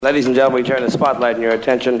Ladies and gentlemen, we turn the spotlight and your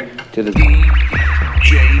attention to the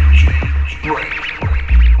DJ Break.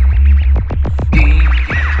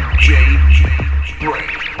 DJ Break.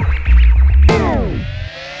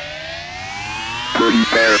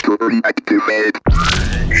 Prepare to activate.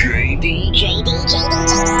 DJ.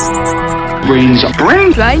 Brain.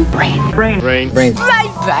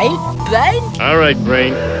 All right,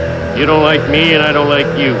 Brain. You don't like me and I don't like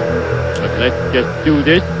you. But let's just do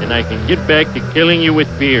this and I can get back to killing you with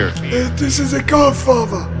beer. This is a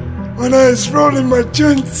Godfather. When I was rolling my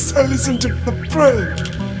joints, I listened to the Brain.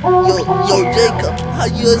 Yo, Jacob, how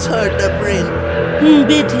you has heard the Brain?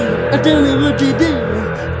 Betty, I don't know what to do.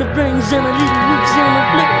 The Brain's on a little roots on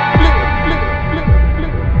a blow.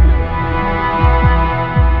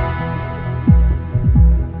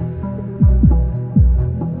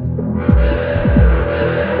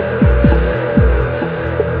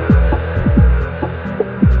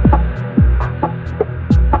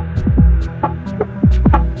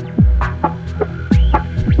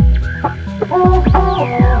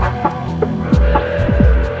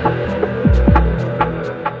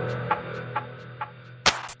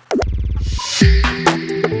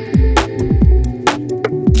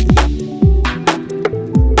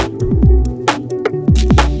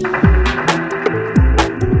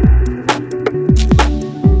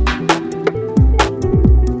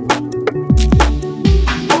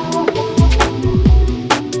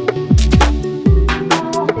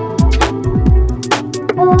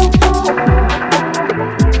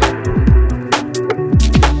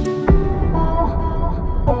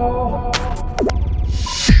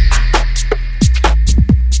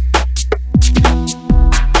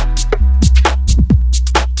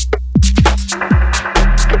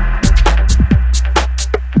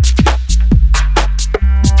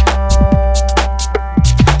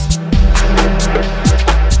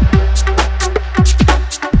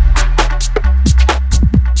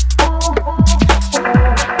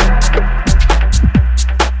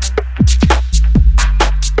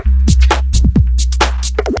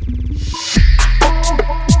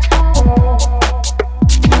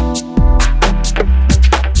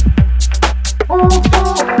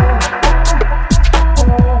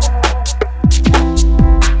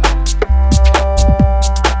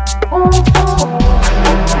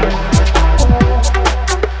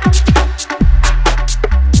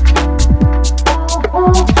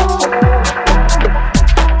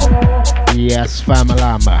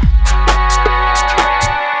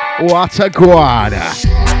 What a guada.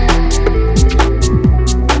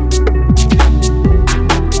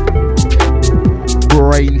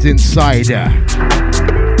 BrainZ Insider.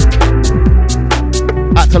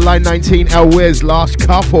 At the line 19, El Wiz, last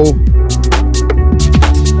couple.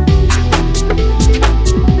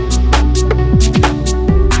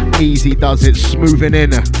 Easy does it, smoothing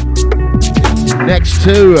in. Next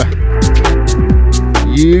to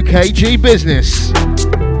UKG Business.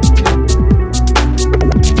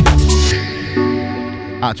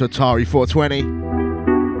 Out to Atari 420.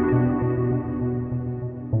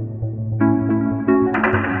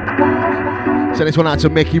 Send this one out to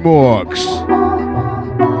Mickey Morgs.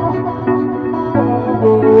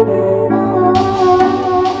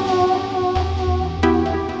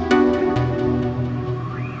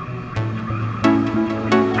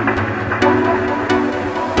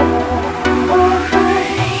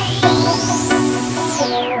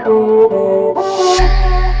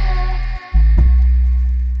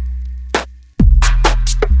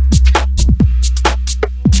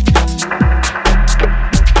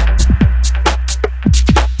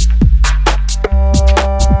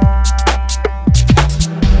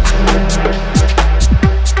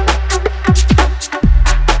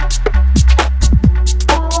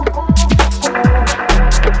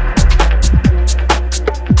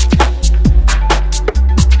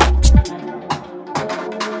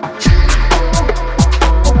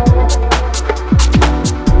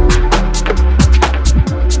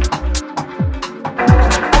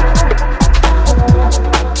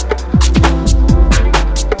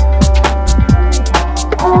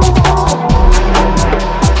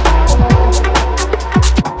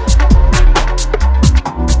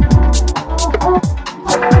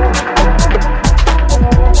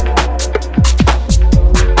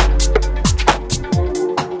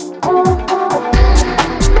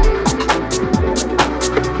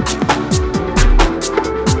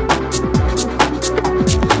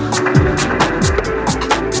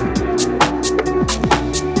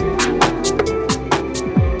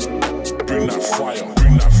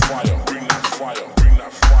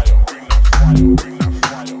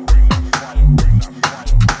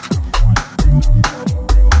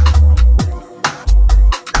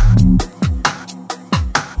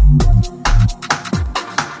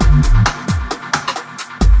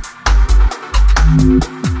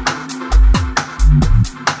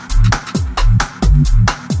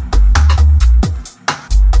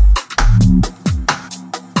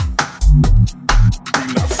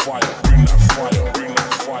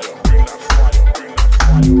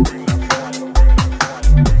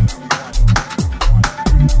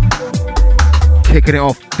 Kicking it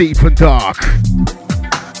off deep and dark.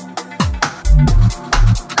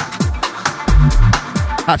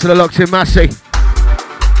 Out to the locked in Massey.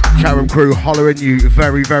 Chat room crew hollering you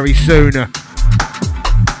very, very soon.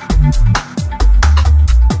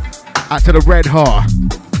 Out to the Red Heart.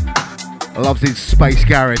 Loves his Space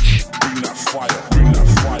Garage.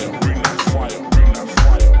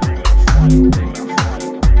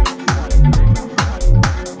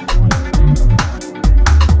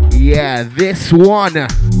 Yeah, this one.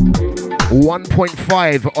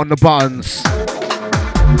 1.5 on the buttons.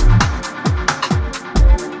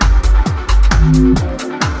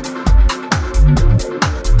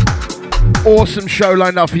 Awesome show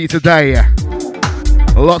lined up for you today.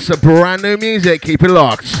 Lots of brand new music. Keep it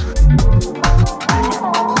locked.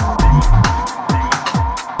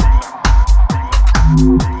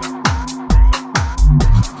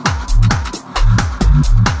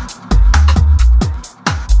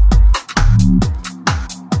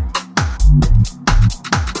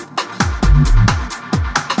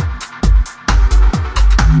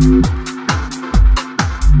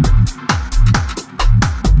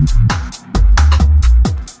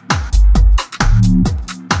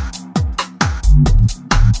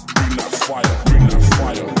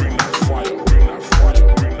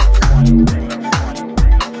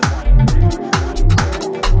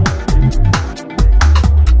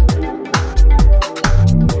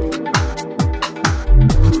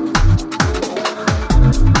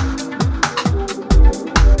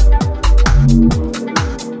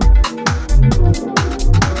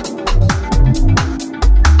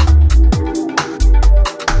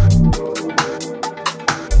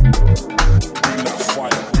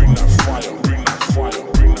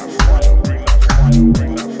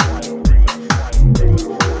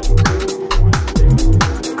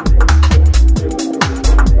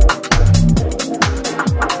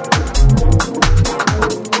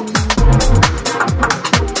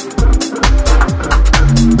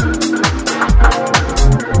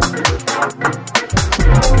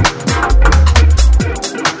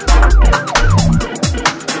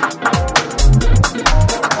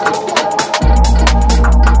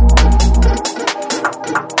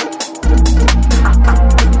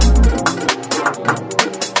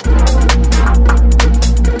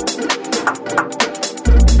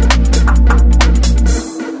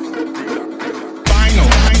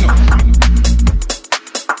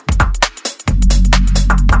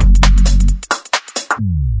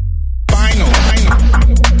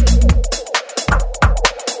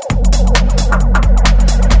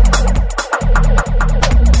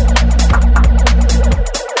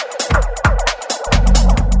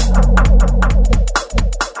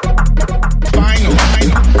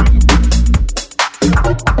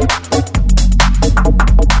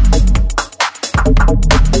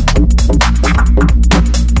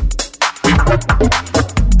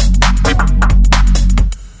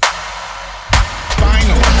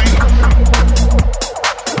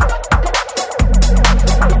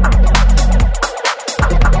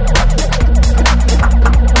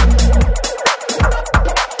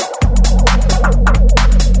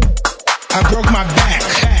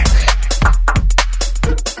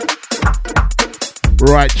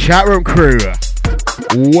 Chat room crew,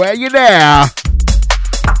 where you there?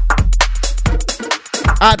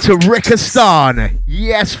 Out to Rickistan,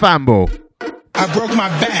 yes, Famble. I broke my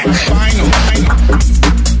back, final.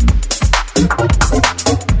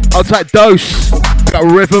 Outside Dose, got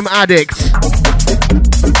Rhythm Addict.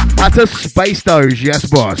 Out to Space Doge, yes,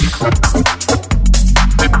 boss. We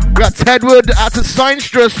got Tedwood, out to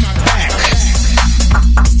Seinstress.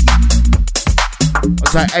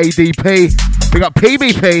 Outside ADP. We got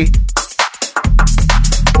PBP.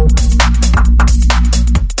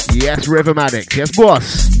 Yes, Rhythm Addict. Yes,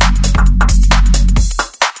 boss.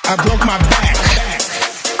 I broke my back.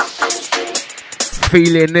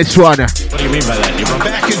 Feeling this one. What do you mean by that? My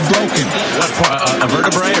back is broken. What, a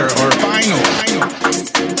vertebrae or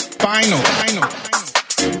Final.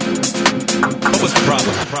 What was the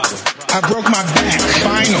problem? I broke my back.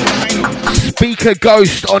 Final. Speaker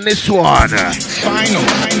Ghost on this one. Final.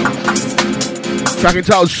 Track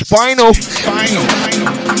entitled Spinal. Final.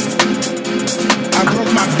 I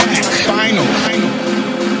broke my back. Final.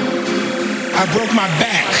 I broke my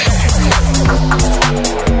back.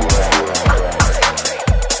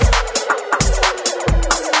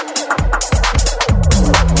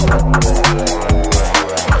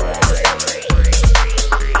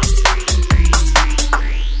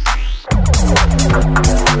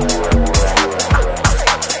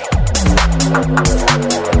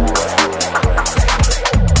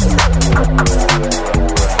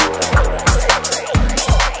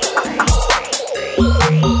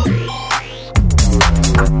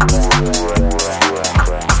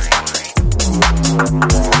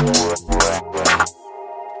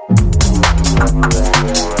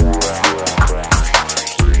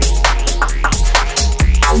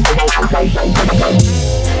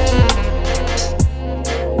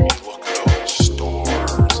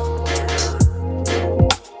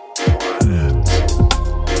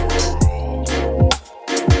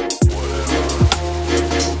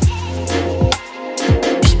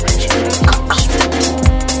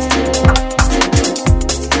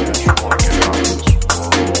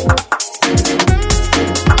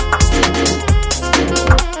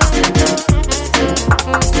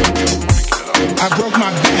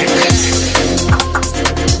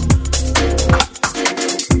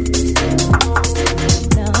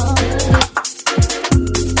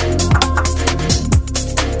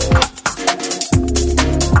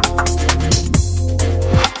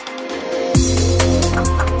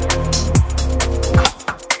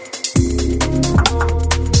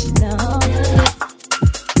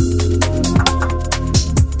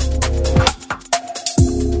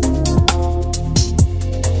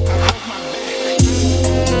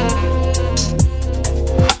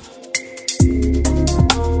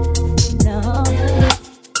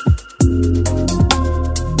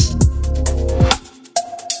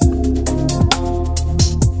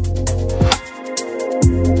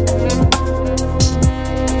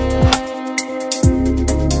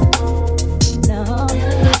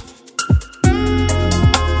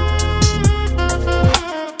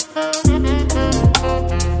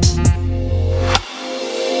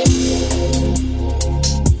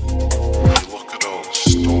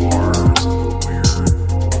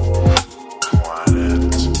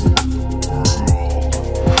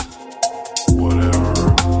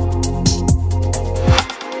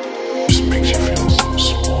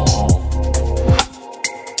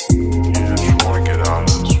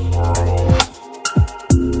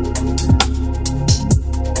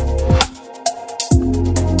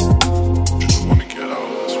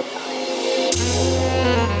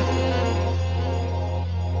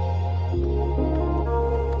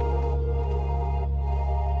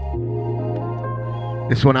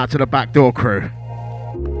 This one out to the backdoor crew.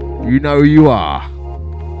 You know who you are.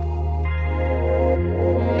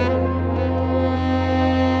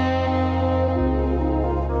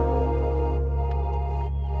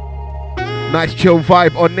 Nice chill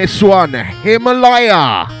vibe on this one.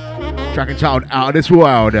 Himalaya. Track entitled Out of This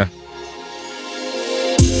World.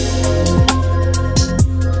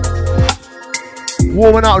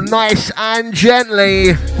 Warming up nice and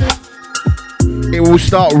gently. It will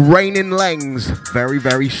start raining Lengs very,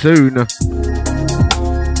 very soon.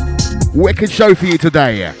 Wicked show for you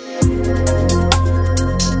today.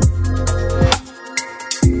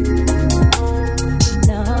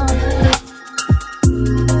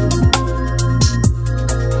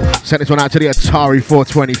 Send this one out to the Atari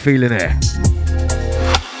 420, feeling it.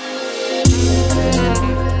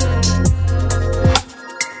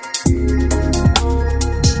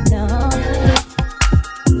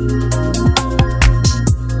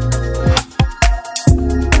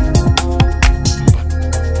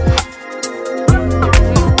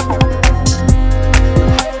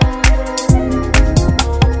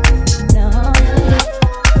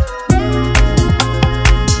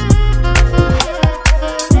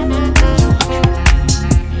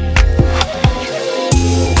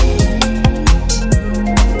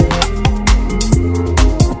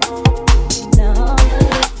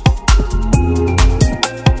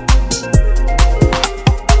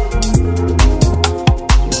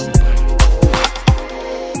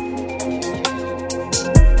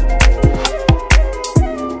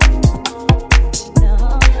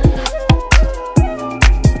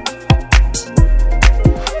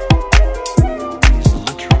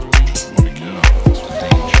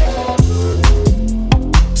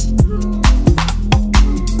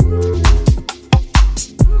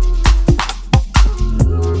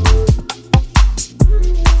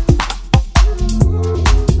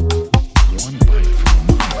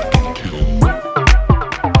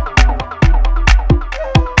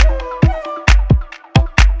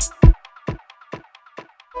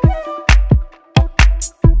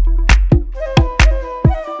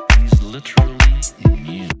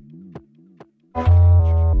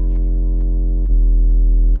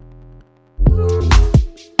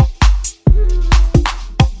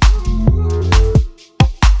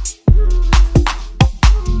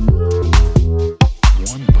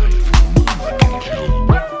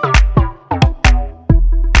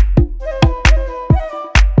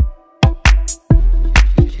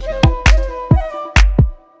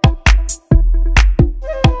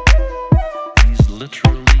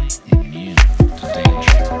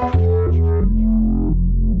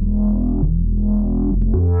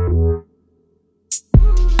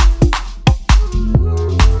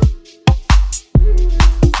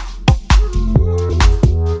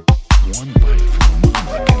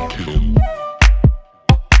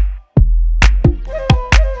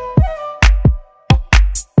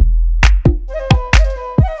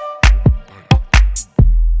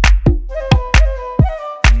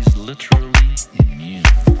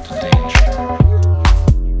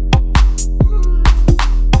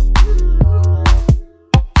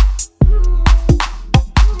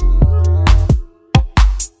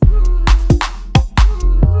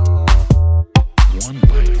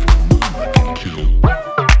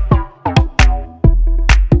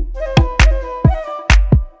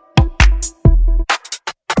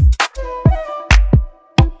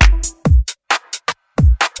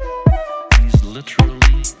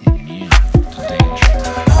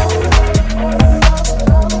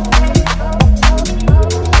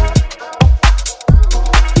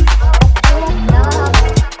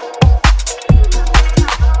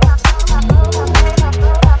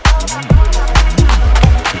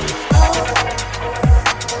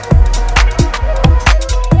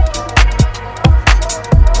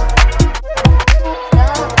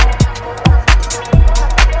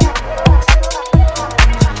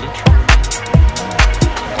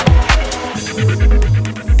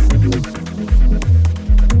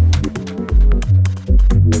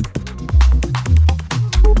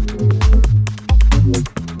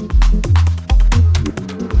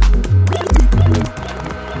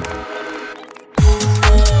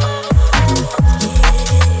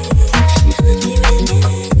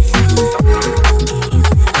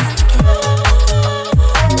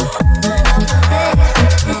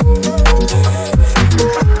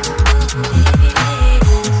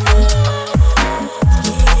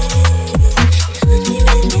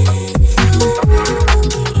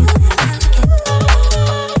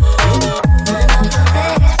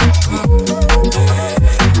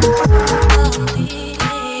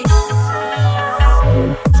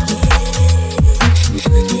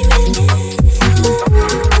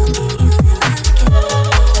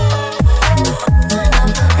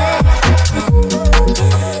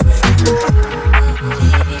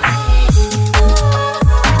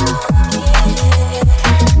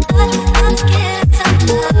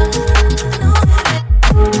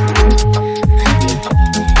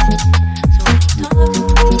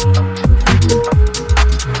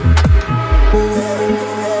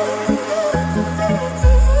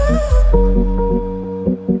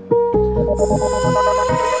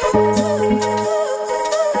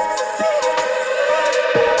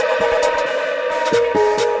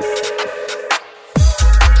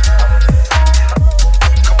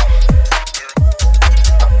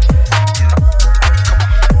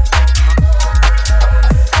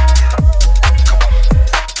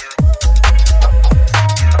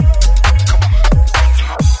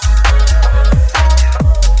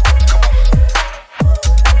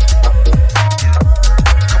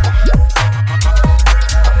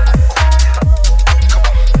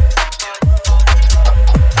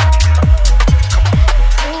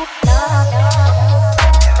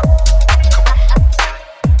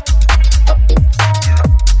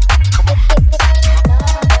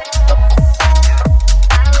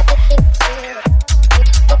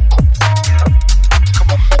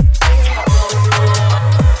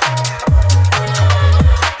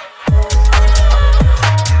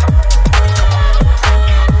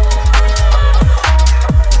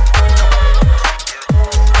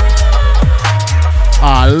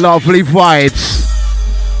 Lovely vibes.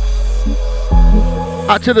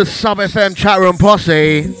 Out to the Sub FM chat room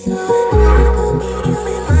posse.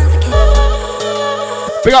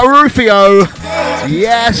 We got Rufio.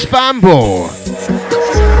 Yes, fanboy.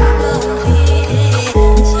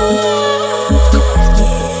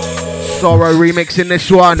 Sorrow remixing this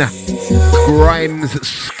one. Grimes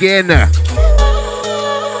Skin.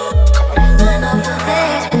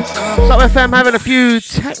 Sub FM having a few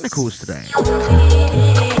technicals today.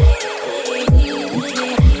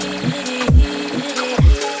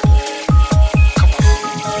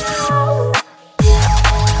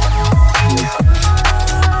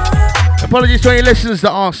 Apologies to any listeners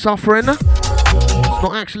that are suffering. It's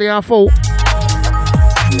not actually our fault.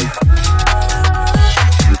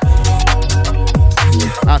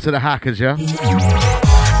 Out to the hackers, yeah?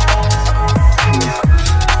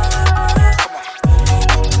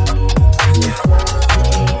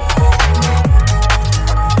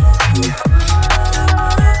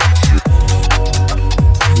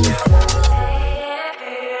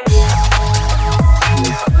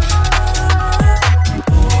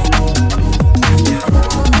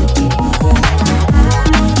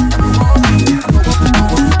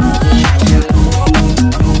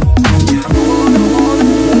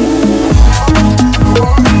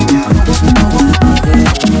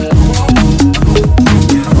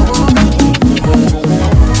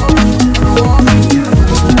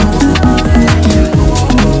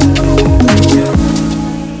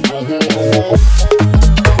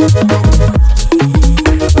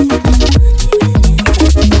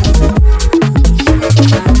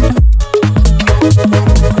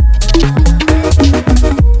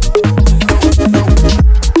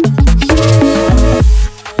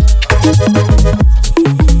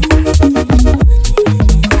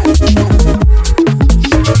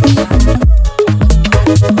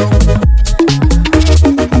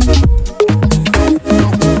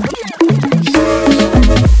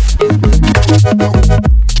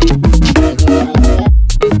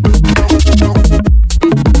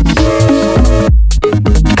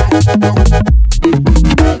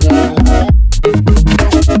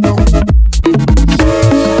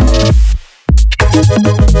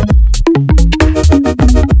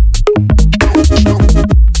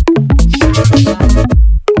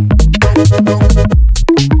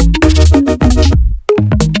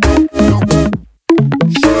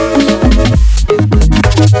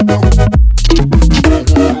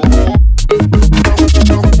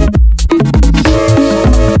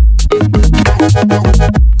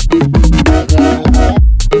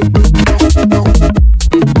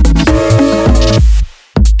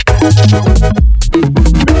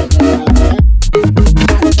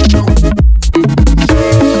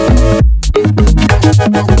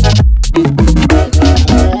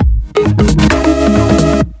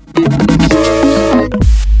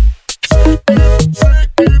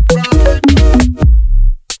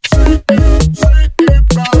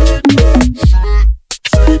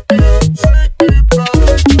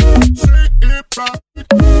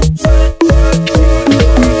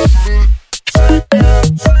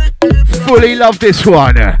 Fully love this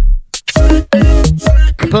one.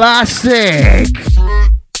 Classic.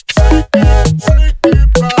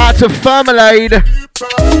 Out to Firmalade.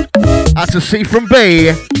 Out to C from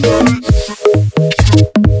B.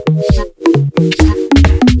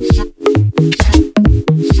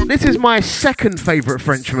 This is my second favourite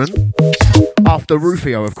Frenchman. After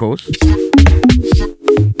Rufio, of course.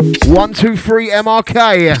 1, 2, 3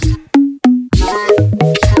 MRK.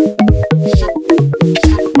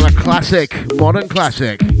 What a classic, modern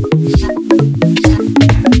classic.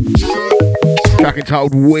 Track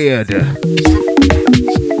entitled Weird.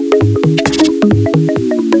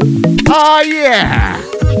 Oh yeah!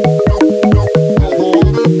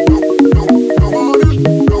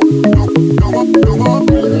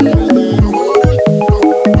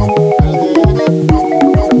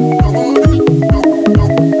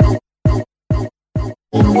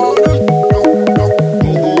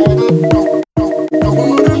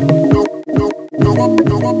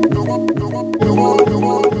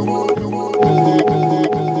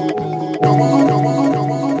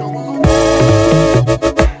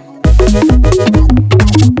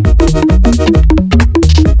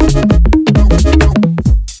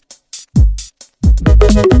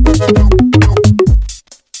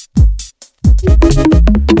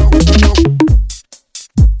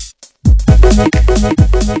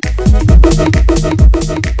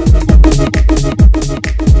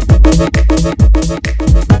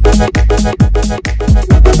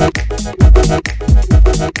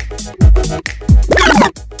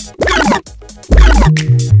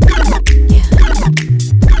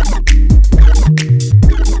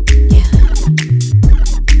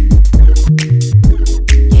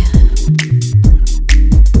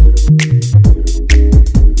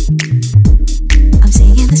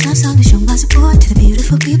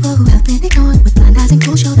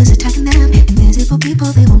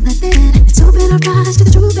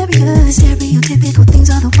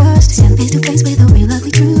 to face with a real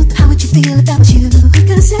ugly truth. How would you feel if that was you?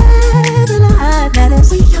 Because every life matters.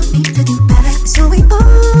 We all need to do better, so we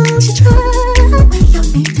all should try. We all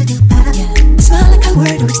need to do better. Yeah. Smile like a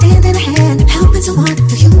word or extending a hand, helping someone to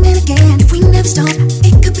feel human again. If we never stop,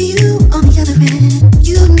 it could be you on the other end.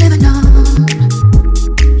 You never know.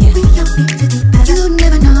 Yeah. We all need to do better. You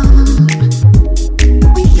never know.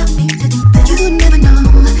 We all need to do better. You never know.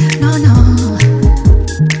 No, no.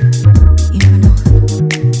 You never know.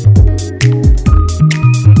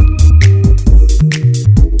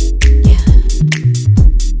 Yeah. Yeah.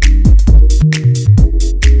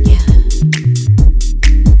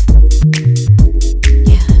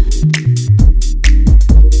 Yeah.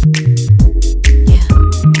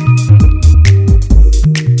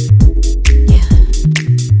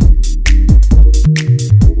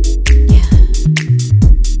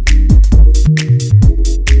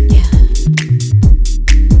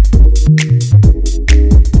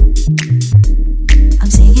 I'm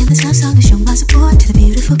singing this love song to show my support to the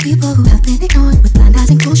beautiful people who have been ignored, with blind eyes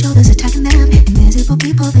and cold shoulders attacking them. Invisible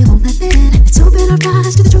people, they won't let them in. Let's open our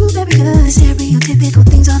eyes to the true barriers. Stereotypical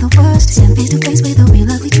things are the worst. Stand face to face with a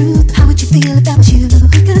real ugly truth. How would you feel if that was you?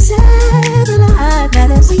 Because every life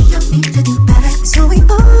matters. We all need to do better, so we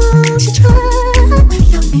all should try. We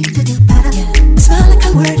all need to do better. Yeah. Smile like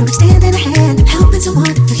a word or extending a hand, helping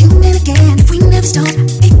someone to feel human again. If we never stop,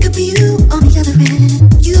 it could be you on the other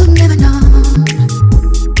end. You never know.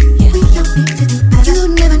 Yeah. We all need to do better. You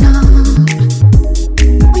never know.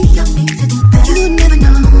 We all need to do better. You never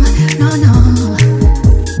know. No, no.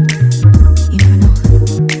 You never know.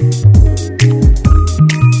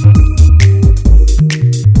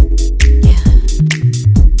 Yeah. Yeah.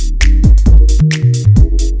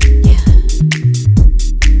 Yeah. Yeah.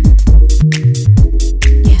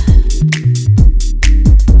 Yeah. Yeah.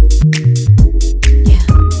 Yeah.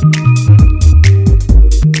 Yeah.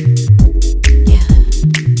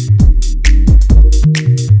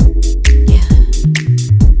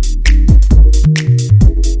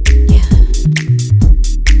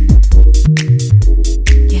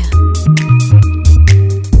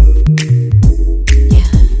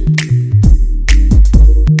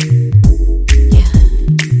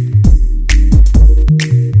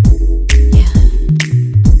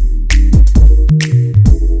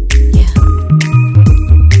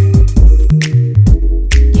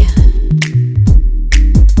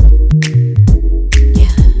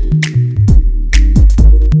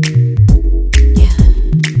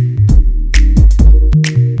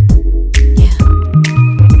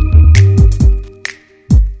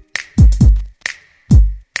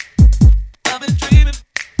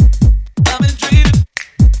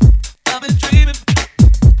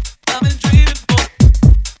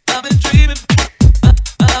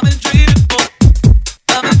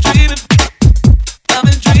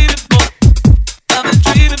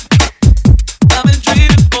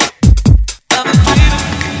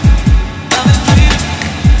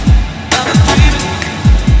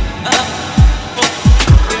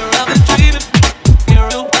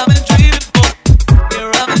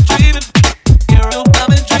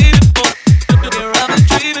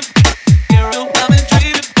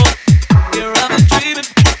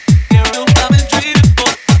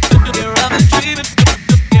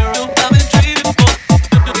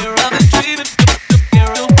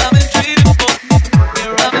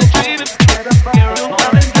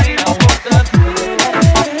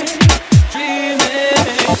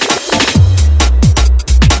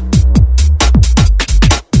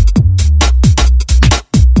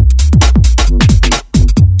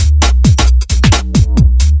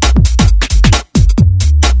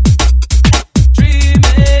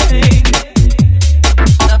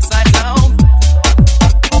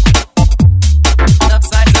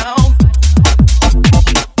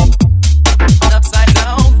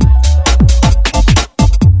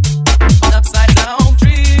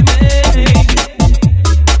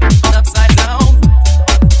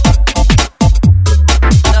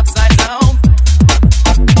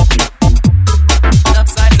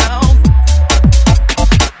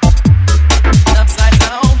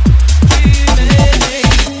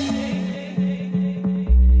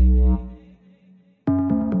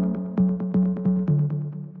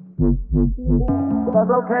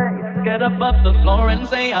 Get up off the floor and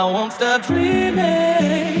say I won't stop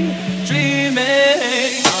dreaming,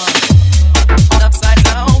 dreaming. Upside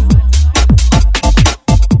down,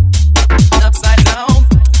 upside down,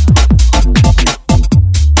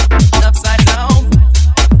 upside down,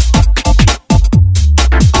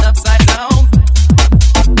 upside down.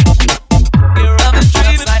 You're up and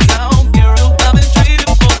dreaming, upside down. You're up and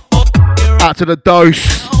dreaming. Out to the dose.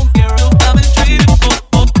 You're up and dreaming.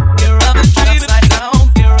 You're up and dreaming.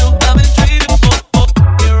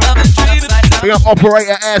 Big up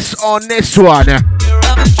Operator S on this one.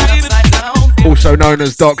 Also known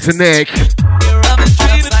as Dr. Nick.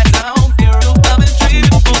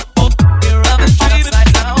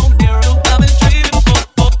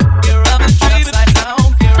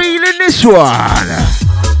 Feeling this one.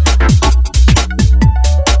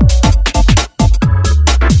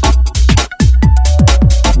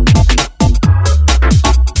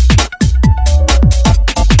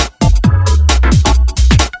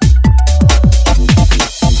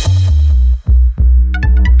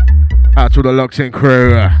 Out to the locked in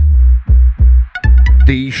crew.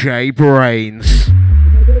 DJ BrainZ.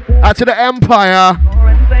 Out to the Empire.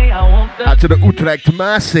 Out to the Utrecht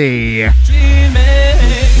Massey.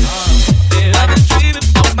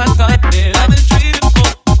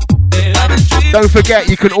 Don't forget,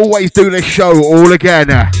 you can always do this show all again.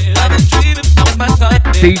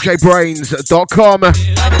 DJBrainZ.com.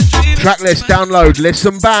 Tracklist, download,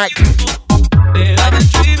 listen back.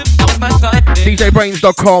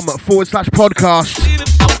 DJBrainZ.com/podcast.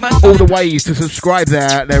 All the ways to subscribe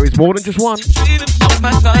there. There is more than just one.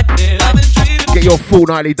 Get your full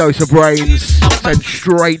nightly dose of brains sent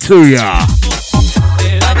straight to ya.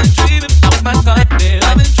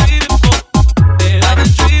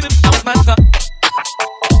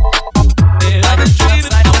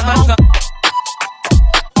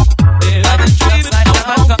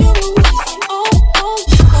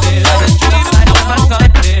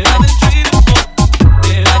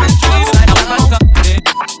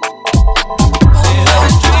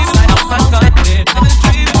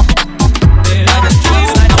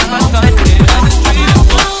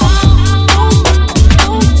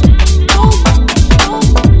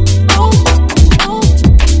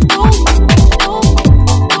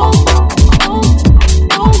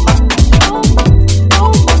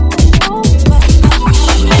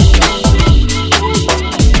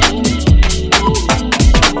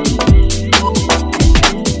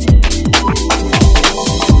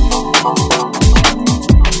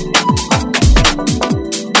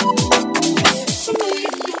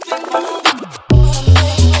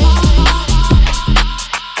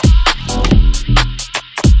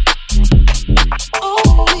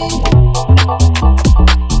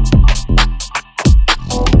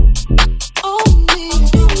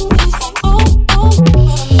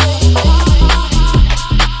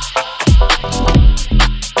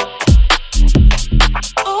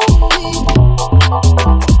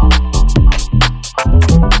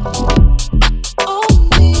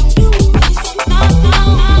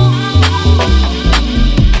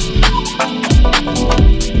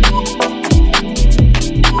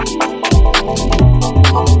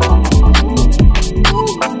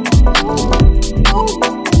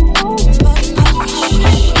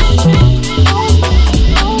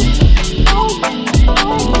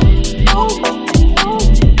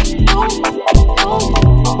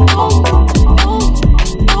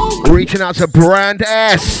 Reaching out to Brand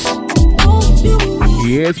S.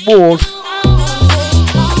 Here's more.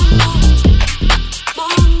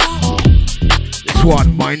 This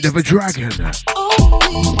one, Mind of a Dragon.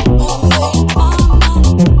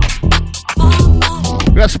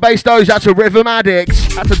 We got Space Doze out to Rhythm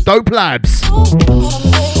Addicts. Out to Dope Labs.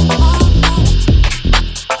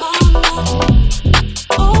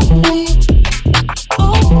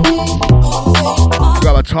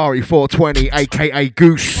 Got Atari 420, aka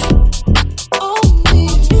Goose.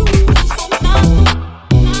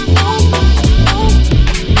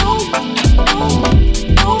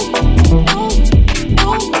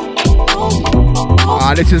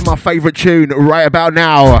 This is my favourite tune right about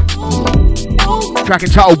now. Track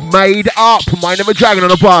entitled Made Up, Mind of a Dragon on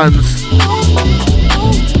the buns.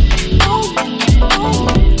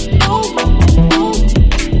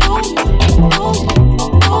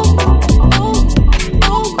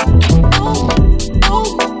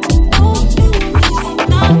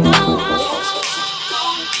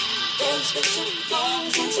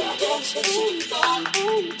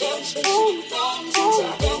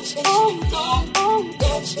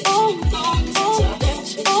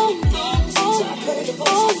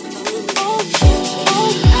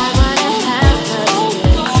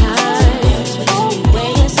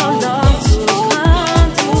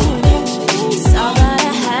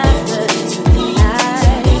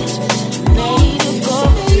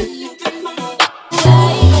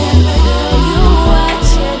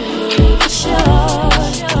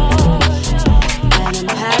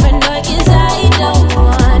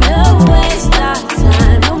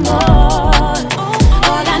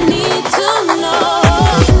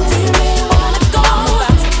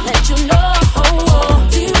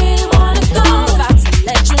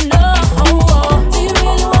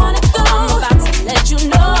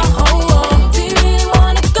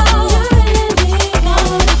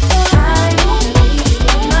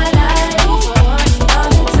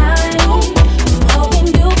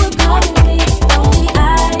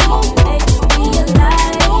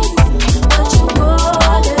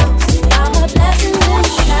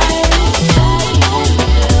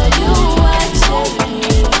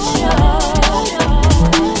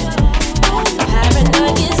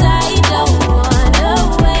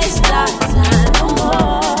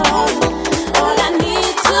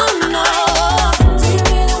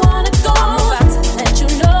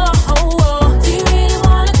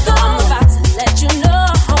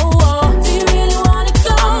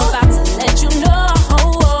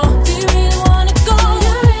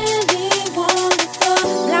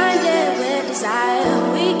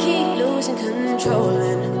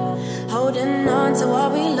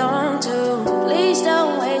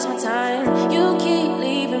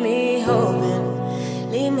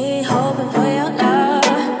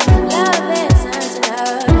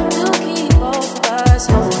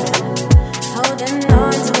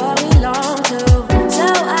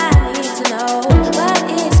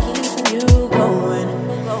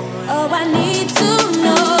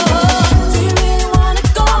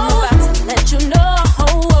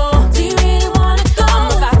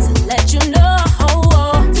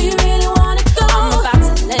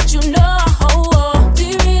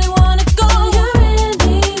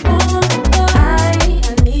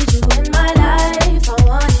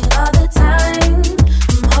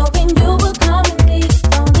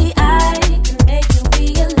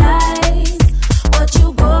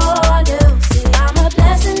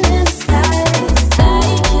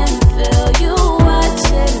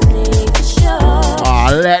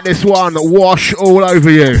 this one, Wash All Over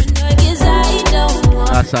You.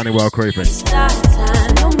 That sounded well creepy.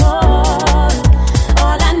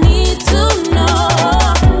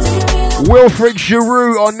 Wilfred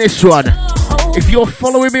Giroux on this one. If you're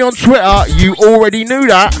following me on Twitter, you already knew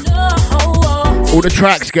that. All the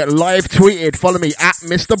tracks get live tweeted. Follow me at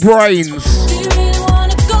Mr. BrainZ.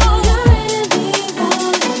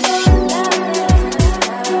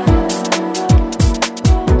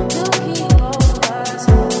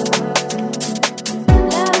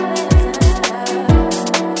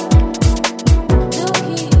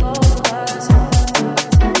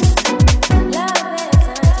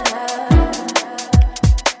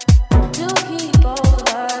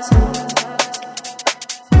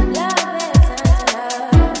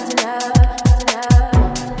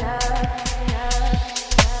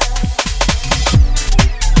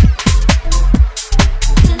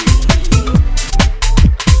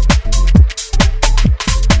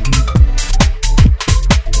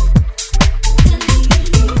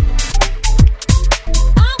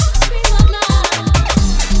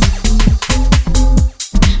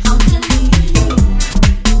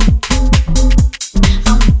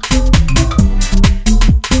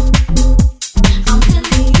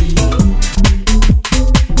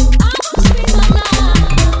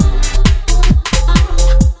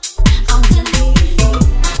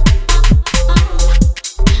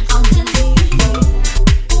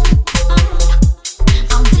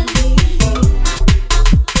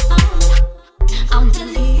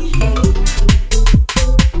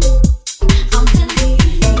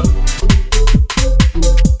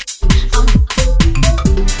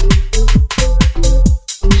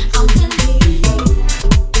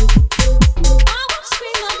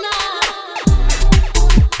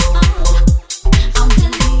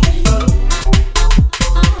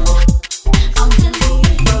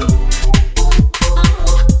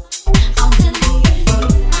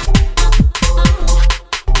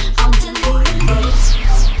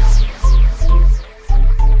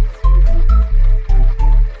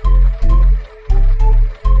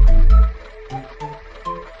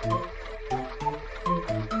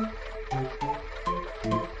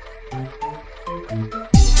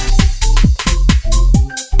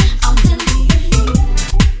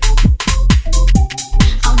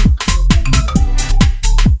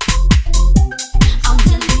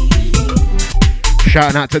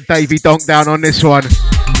 Shouting out to Davey Donkdown on this one.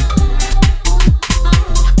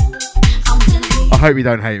 I hope you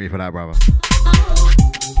don't hate me for that, brother.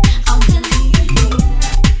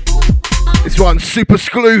 This one, Super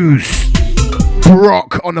Screws.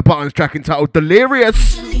 Brock on the buttons, track entitled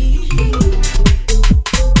Delirious.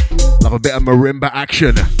 Love a bit of marimba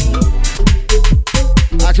action.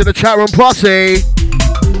 Out to the chat room posse.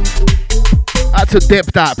 Out to Dip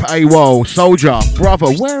Dap, AWOL, Soldier.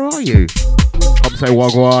 Brother, where are you? Come say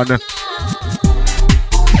wagwan.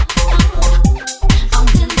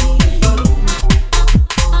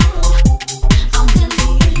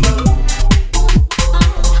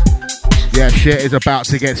 Yeah, shit is about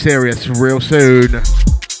to get serious real soon.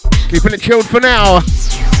 Keeping it chilled for now.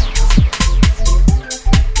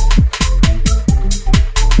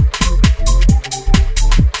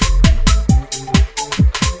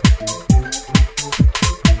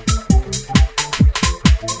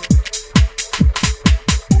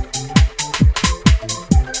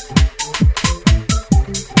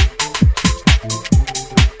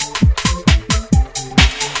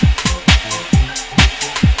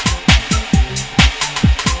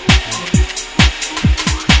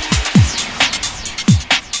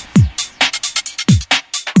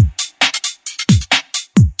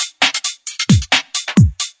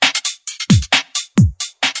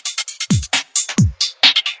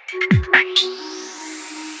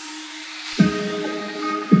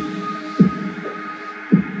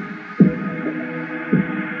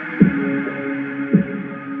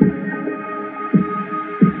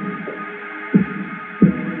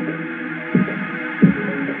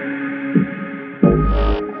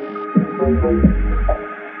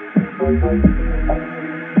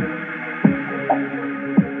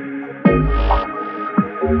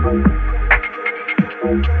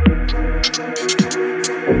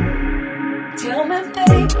 Tell me,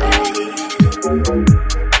 baby,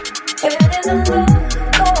 where did the love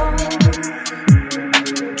go?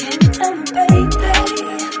 Can you tell me, baby?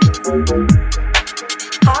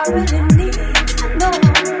 I really need to know.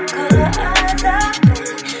 'Cause I've been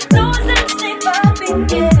losing sleep, I've been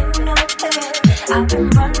getting nowhere. I've been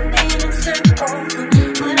running in circles,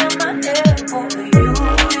 putting my head over you,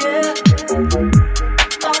 yeah.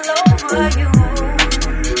 All over.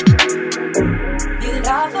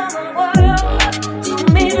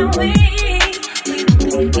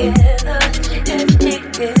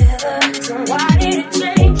 why did it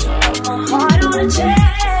change? Put my heart on a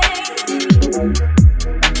chain.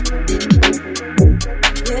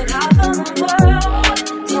 Get out of the world,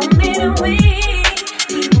 told me that we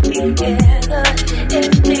be together,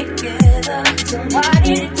 if together. So why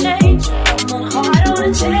did it change? Put my heart on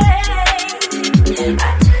a chain. I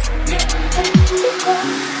just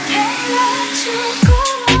can't let you go.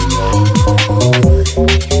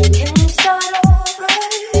 Can we start over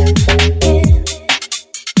again?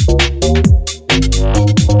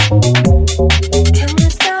 Can we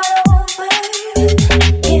start over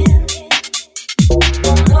again?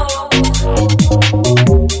 No,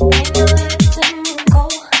 ain't no letting you go.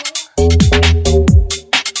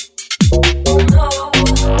 No,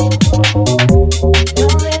 no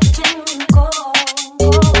letting you go.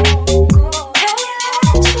 Can we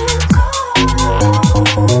let you go?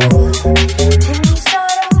 Can we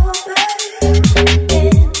start over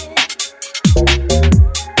again?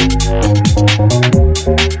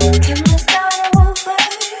 Can we start over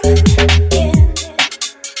again?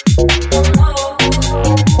 No,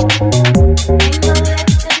 ain't no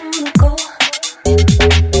letting you go.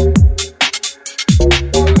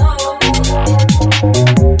 No.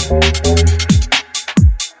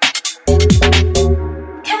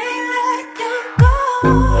 Can't let you go.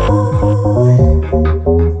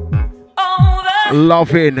 Over,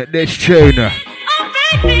 Loving this tune. oh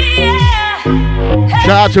baby, yeah. Shout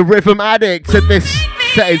out to Rhythm Addict, and this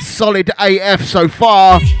set is solid AF so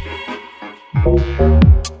far.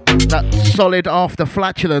 That solid after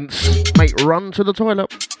flatulence. Mate, run to the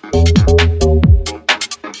toilet.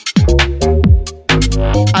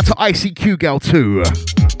 Out to ICQ Girl 2.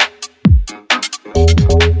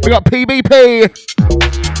 We got PBP.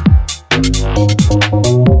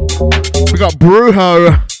 We got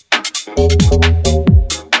Brujo.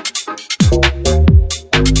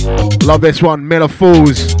 Love this one, Miller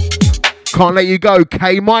Fools. Can't Let You Go,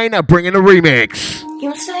 K Minor bringing a remix.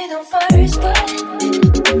 You say the words, but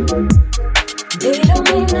they don't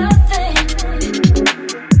mean nothing.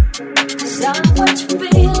 'Cause I'm what you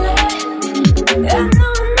feeling. Yeah, no,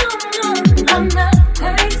 I'm not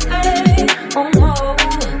crazy. Oh no,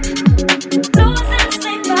 losing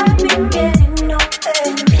sleep, I've been getting nowhere.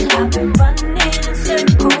 I've been running in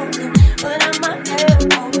circles, but I'm not head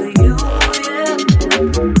over you, yeah.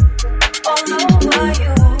 All over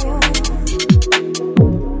you.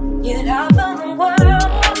 Get out of the world,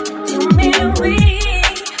 tell me that we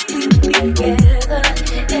be together,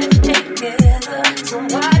 if together. So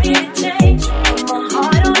why did it change? Put my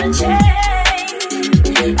heart on a chain.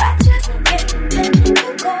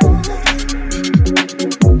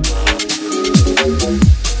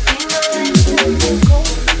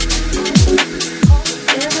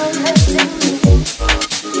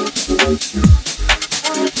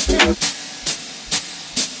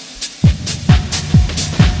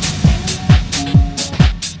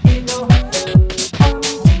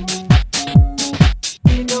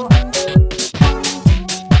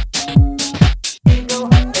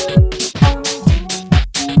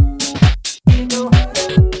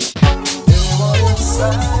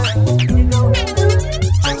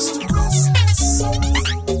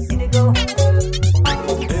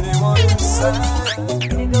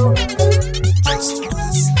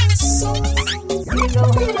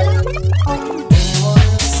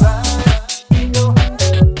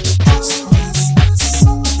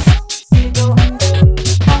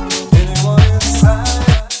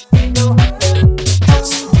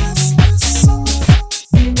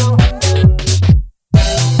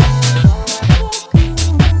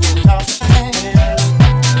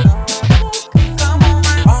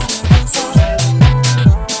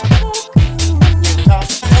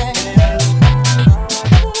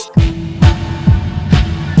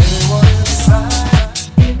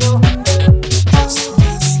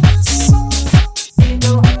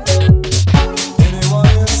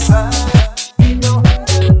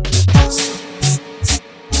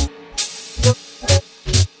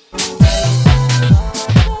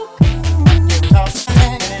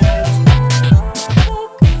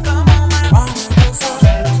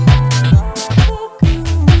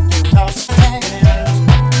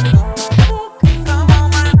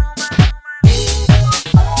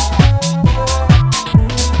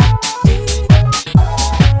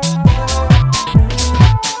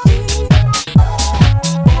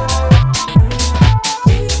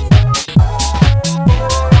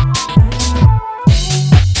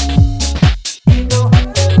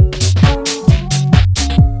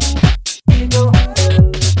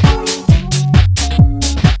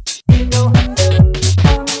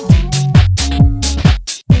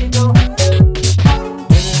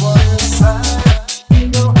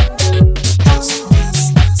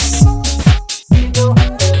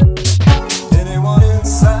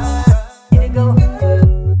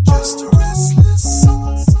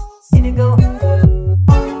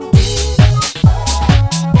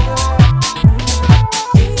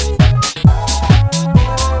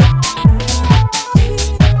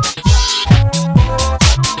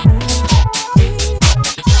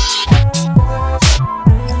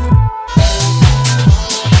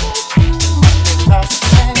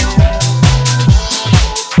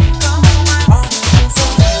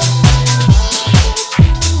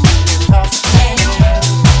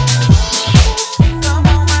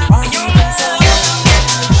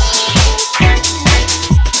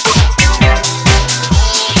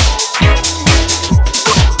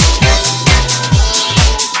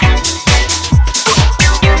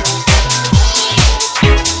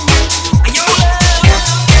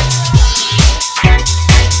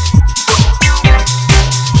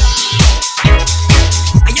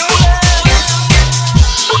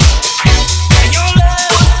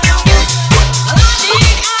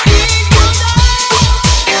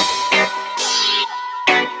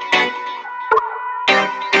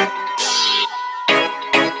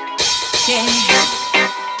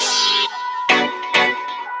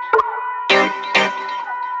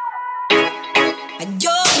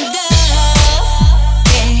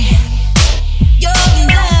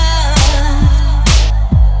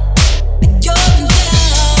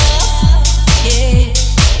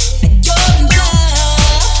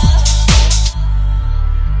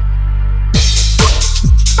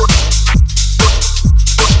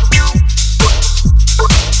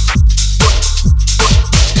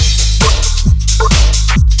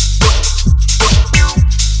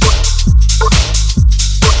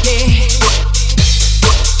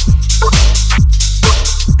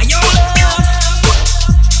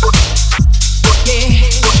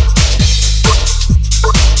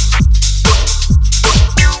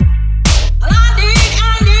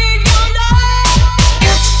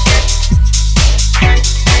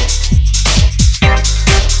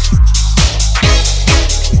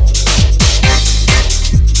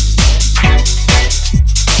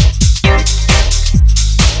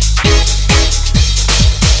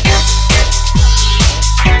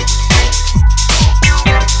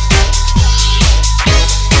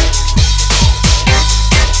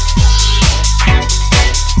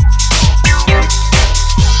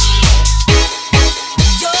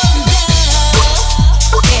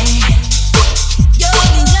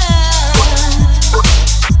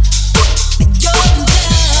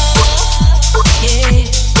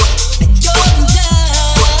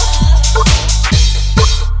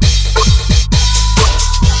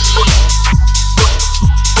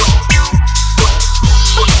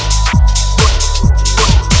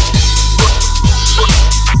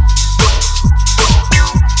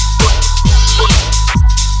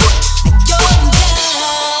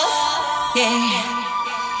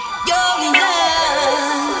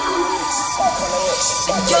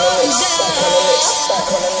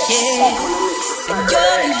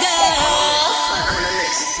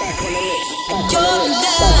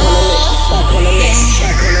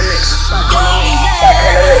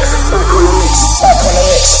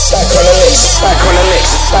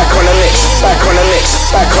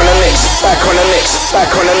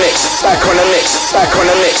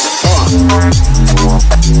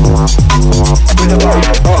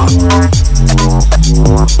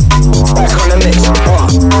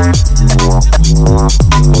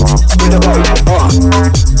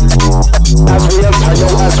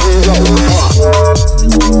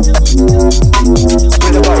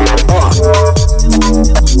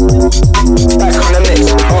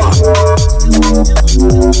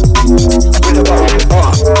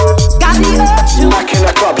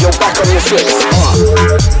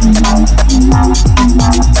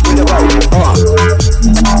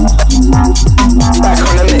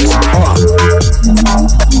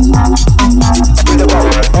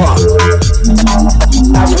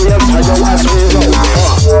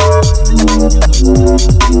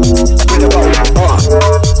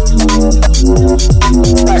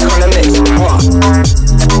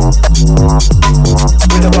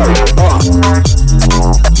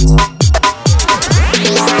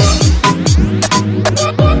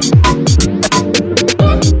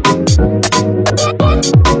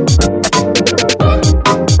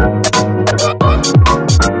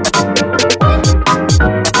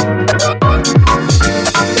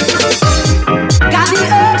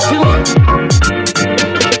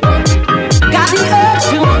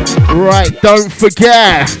 Don't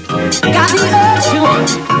forget,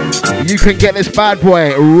 you can get this bad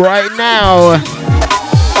boy right now.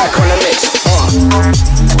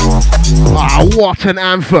 Ah, what an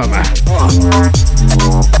anthem.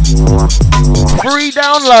 Free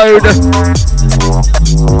download.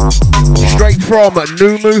 Straight from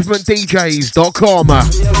newmovementdjs.com.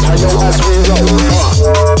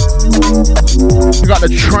 We got the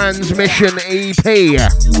Transmission EP.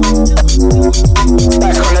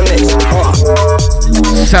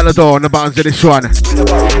 Celador on the buttons of this one. Sending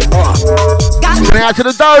out to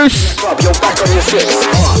the dose.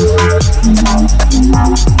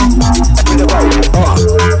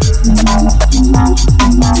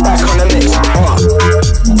 Back on the mix.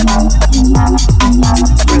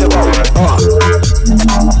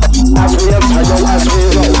 As we enter, yo, as we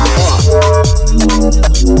roll.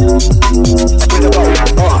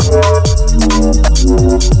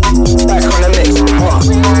 Back on the mix.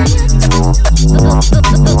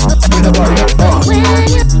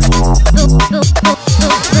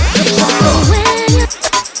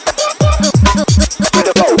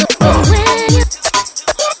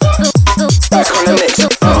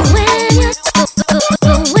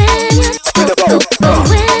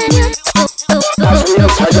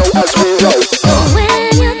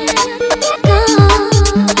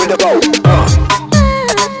 the boat.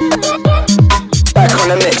 Back on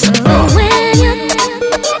the mix.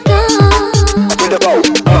 With the boat.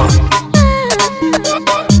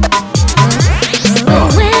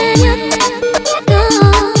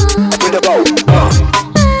 With the boat. With the boat.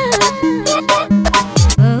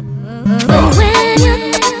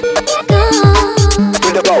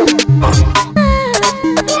 With the boat. With the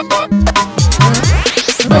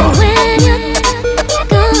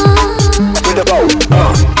boat.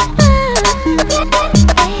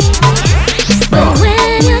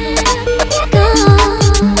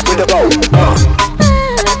 With the boat. With the boat.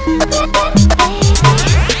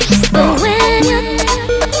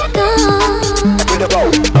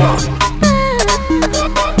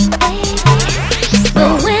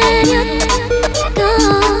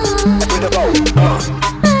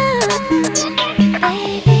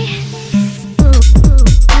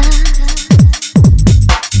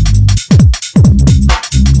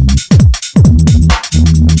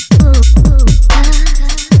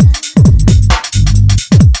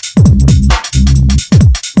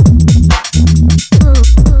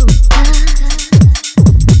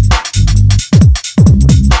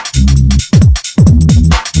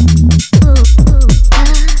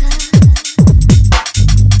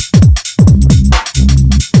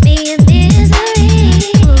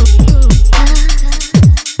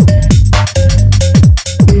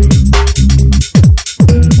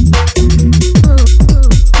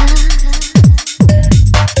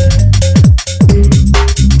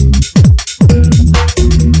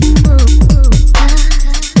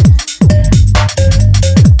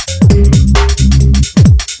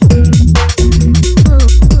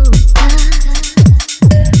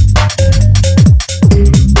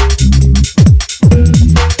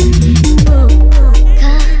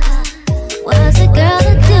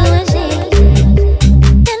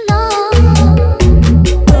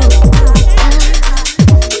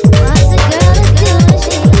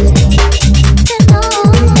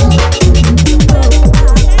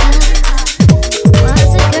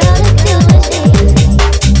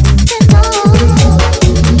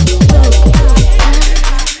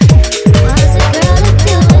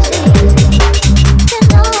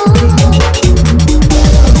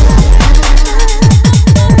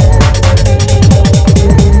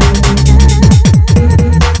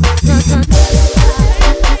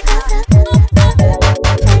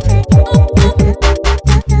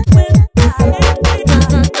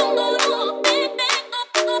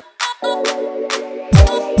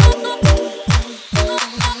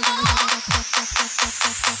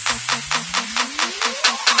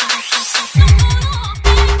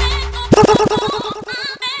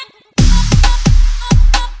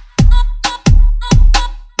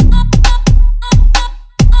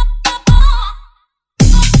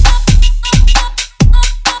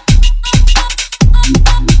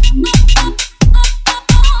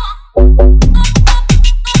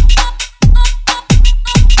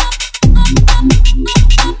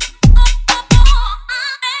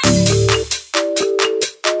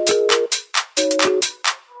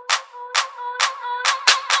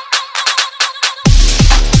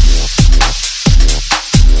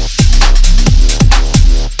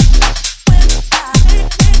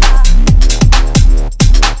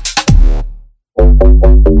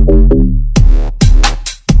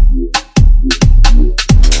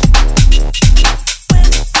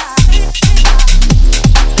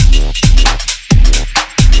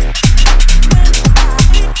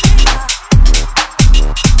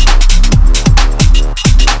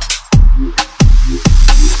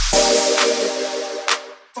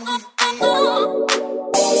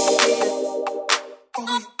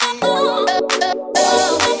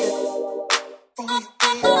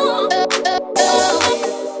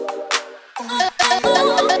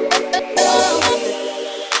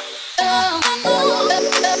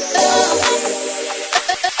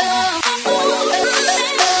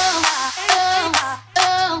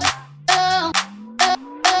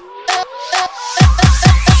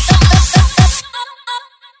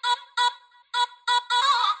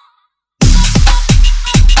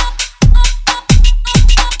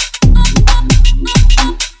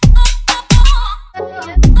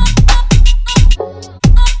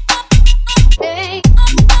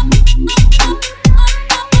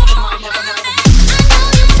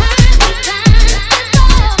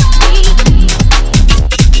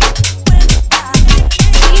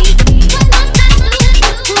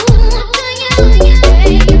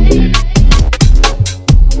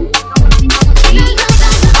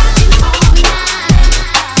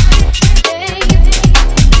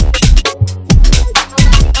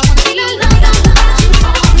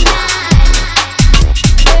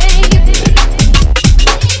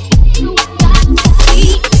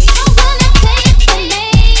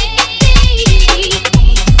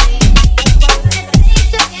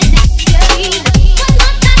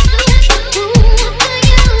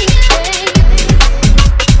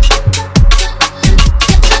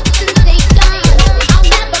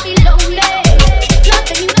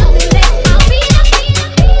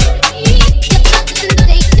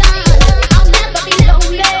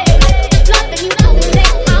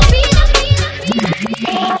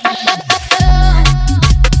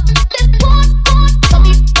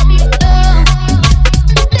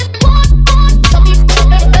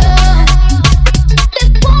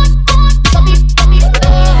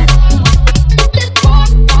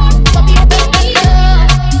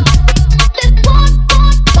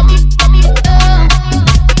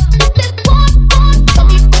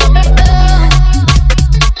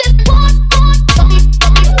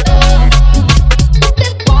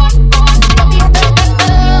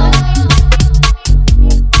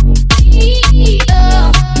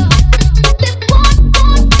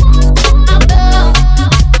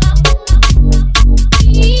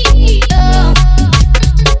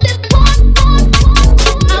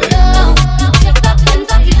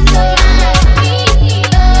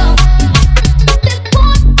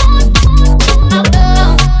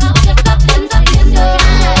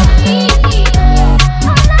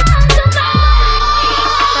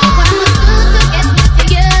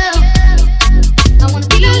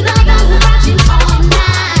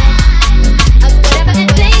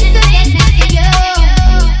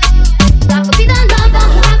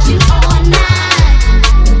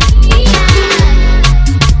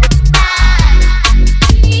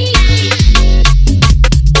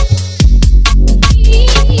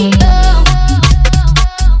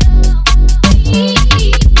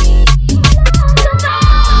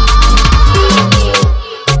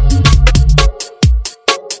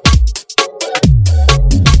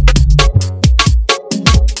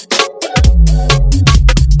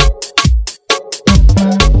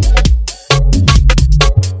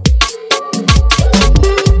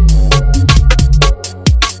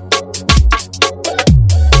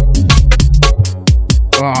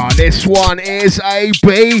 This one is a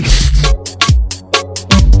beast.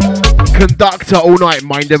 Conductor All Night,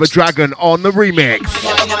 Mind of a Dragon on the remix.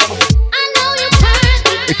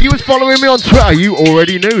 If you was following me on Twitter, you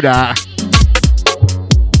already knew that.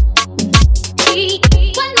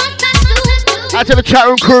 Out to the chat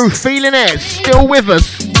room crew, feeling it, still with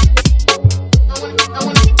us.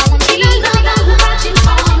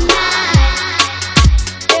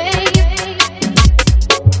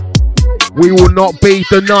 We will not be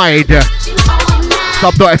denied.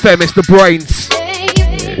 Sub.fm, it's the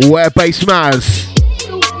BrainZ, where bass matters.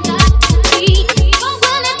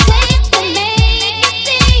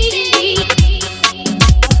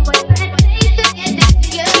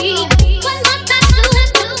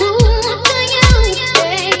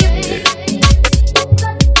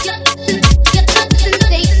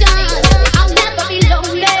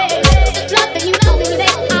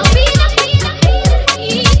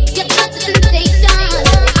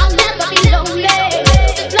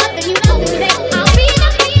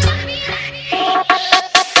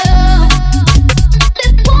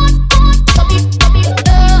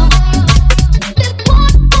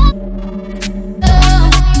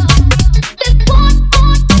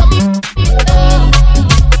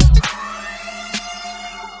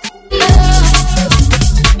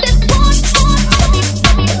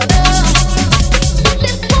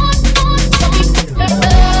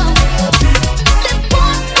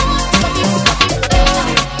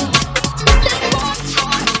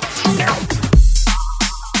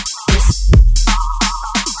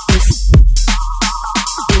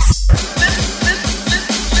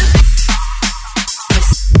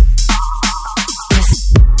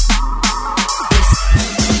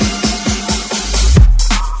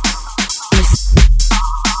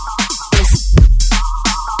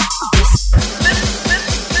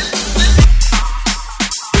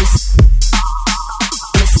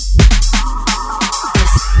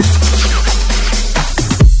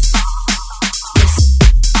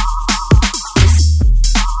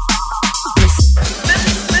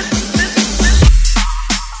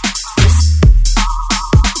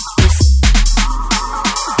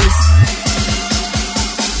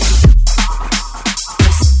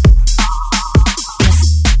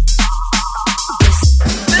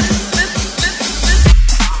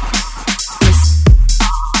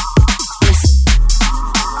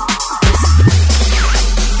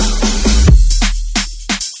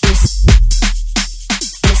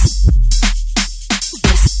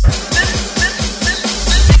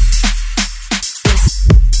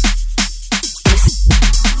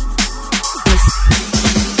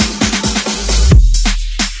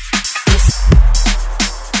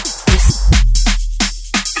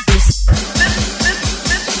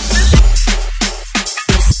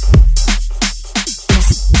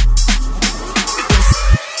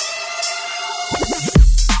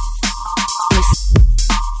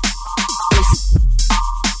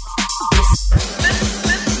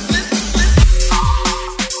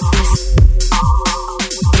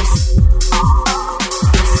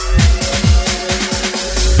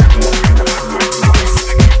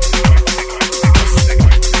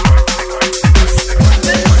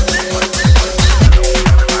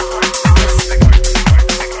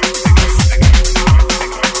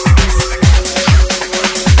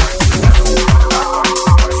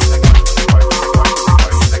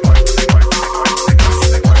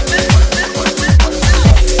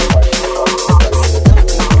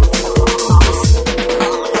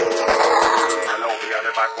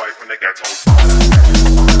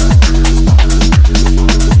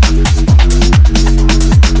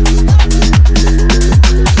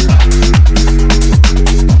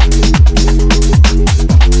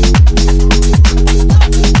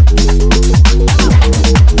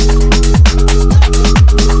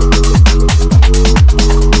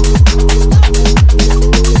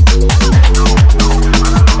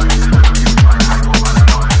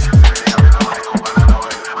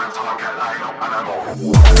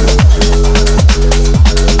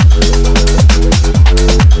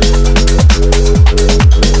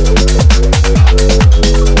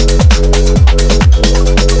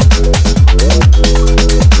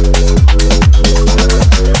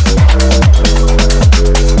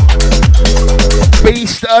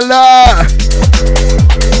 Alert!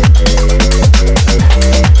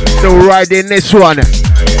 Still riding this one.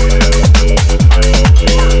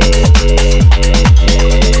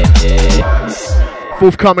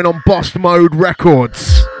 Forthcoming on Boss Mode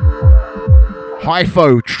Records.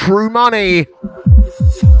 Hypho, True Money.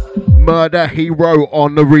 Murder Hero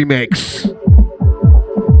on the remix.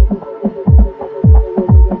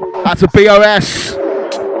 That's a BOS.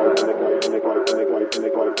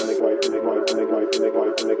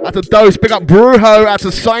 Out to Dose, big up Brujo, out to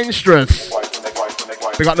Seinstress.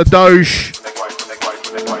 Big up the Doge.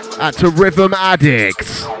 Out to Rhythm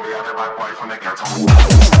Addicts.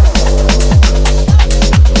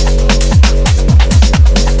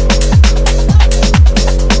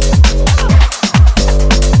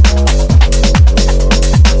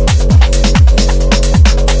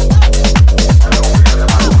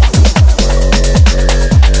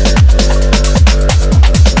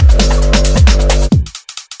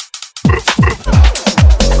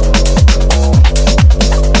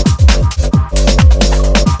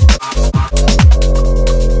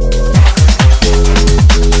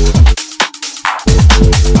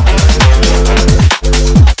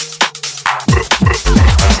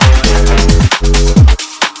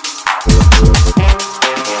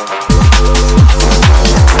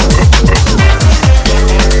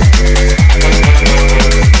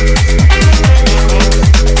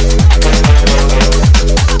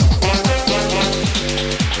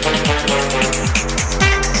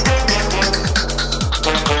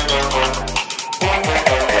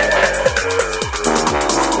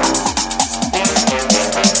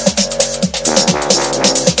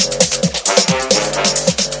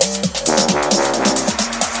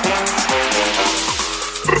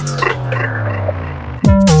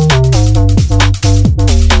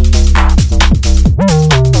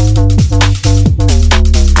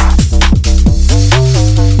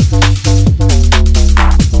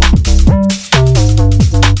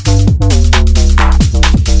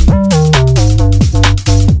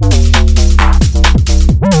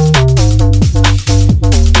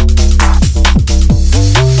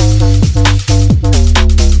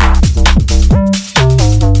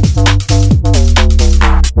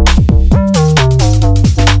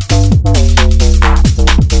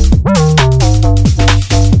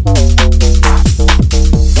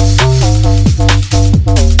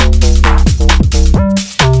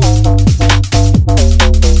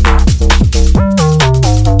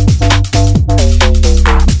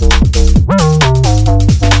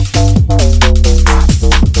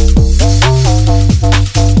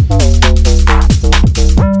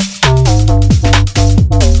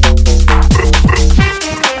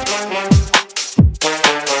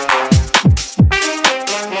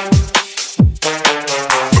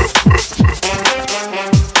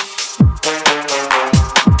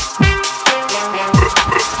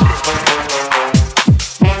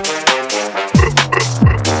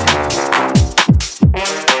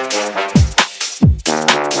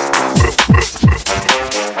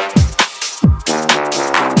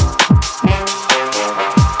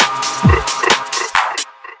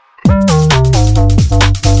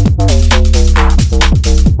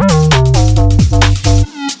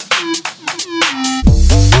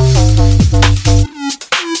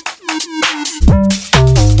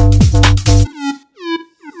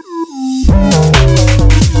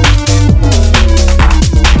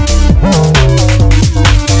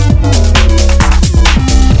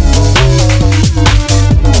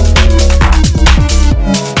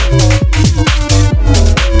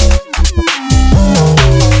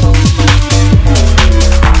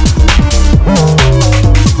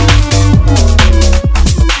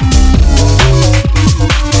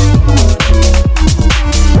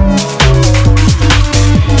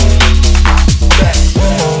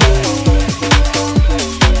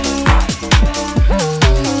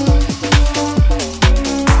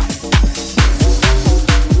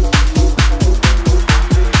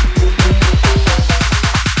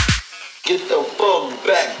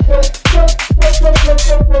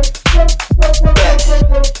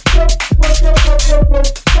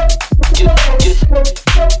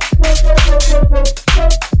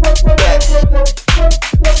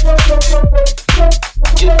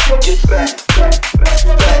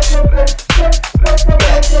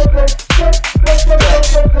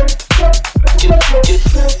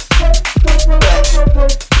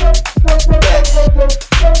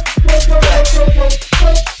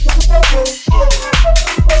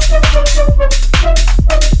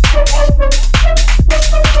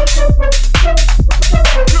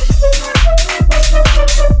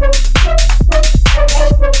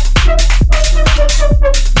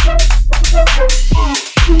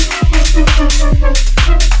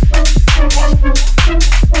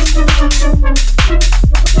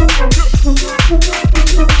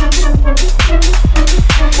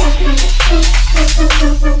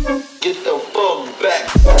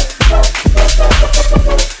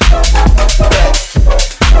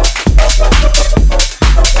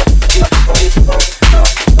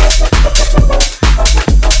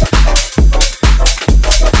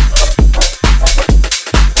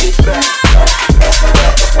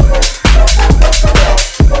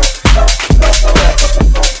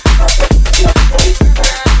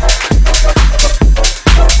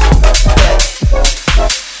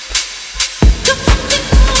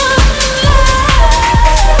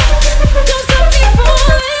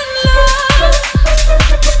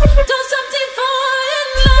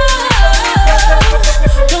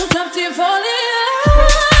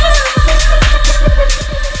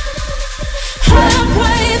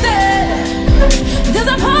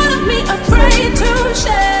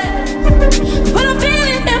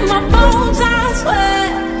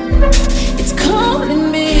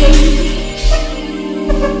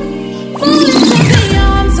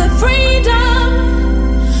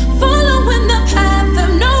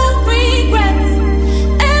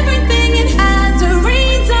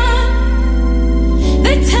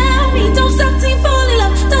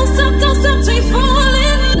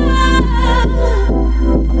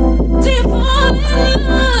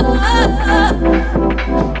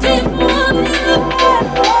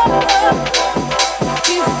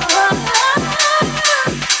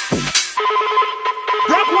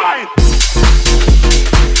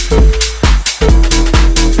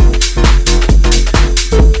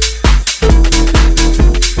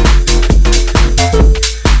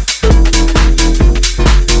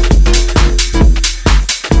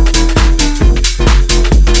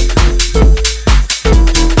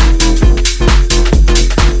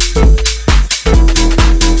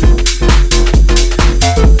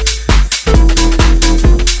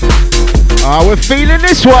 feeling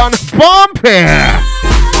this one? Bumpy!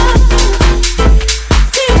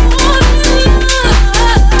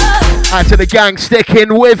 Out to the gang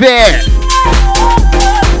sticking with it.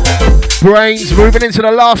 BrainZ moving into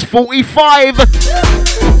the last 45.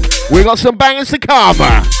 We got some bangers to come.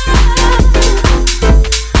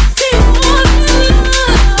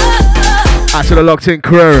 Out to the locked in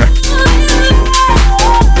crew.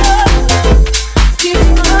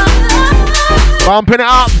 Bumping it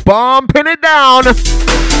up, bumping it down.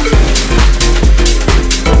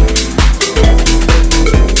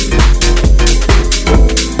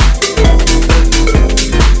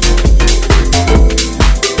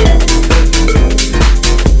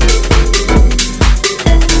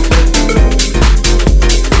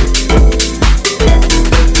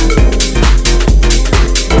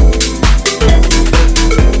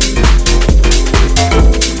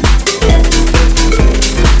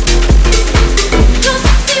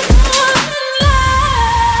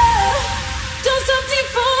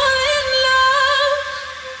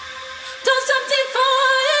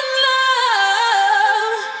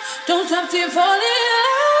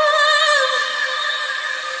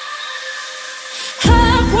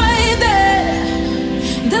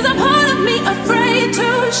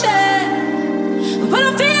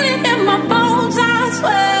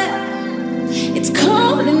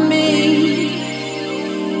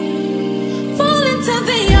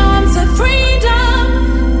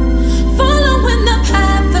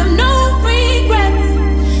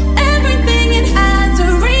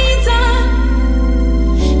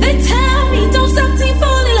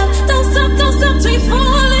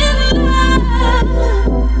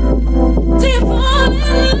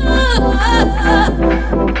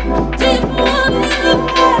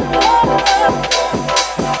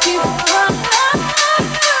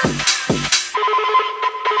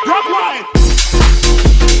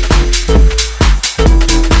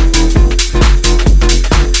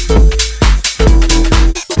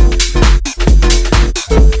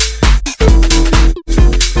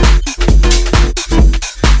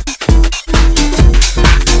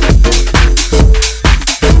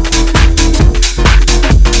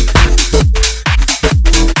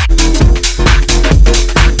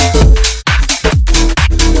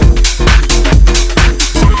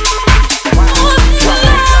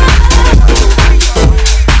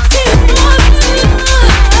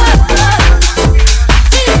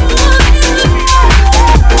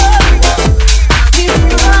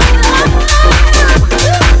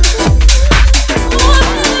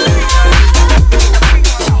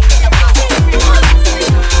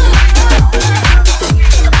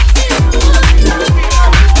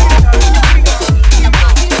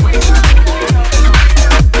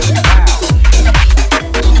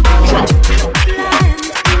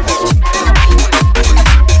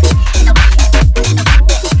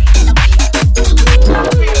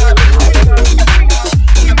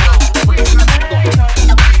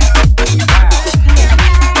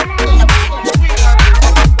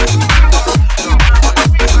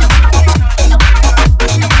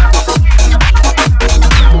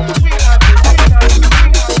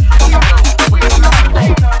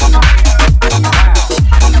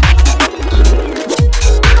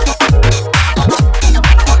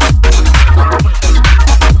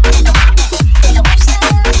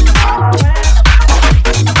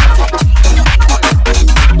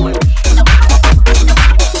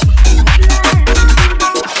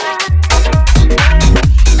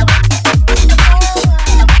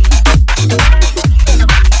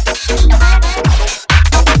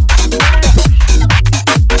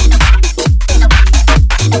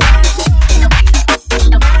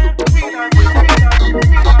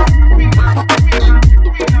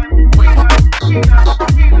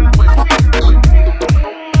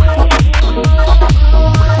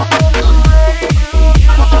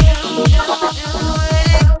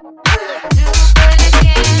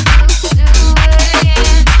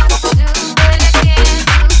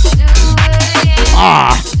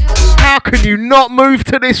 Not move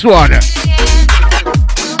to this one.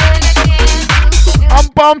 I'm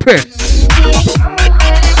bumping.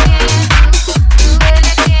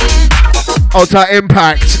 Ultra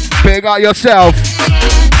Impact, big up yourself.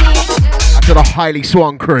 And to the highly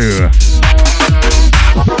swung crew.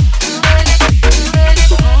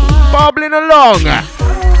 Bubbling along.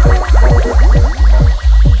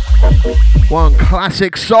 One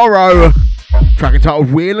classic sorrow. Track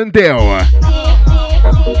entitled Wheel and Deal.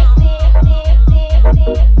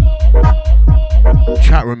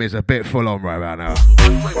 Chat room is a bit full on right about now.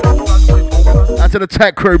 Out to the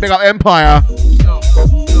tech crew, big up Empire.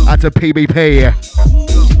 Out to PBP.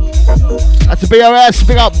 Out to BOS,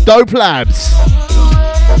 big up Dope Labs.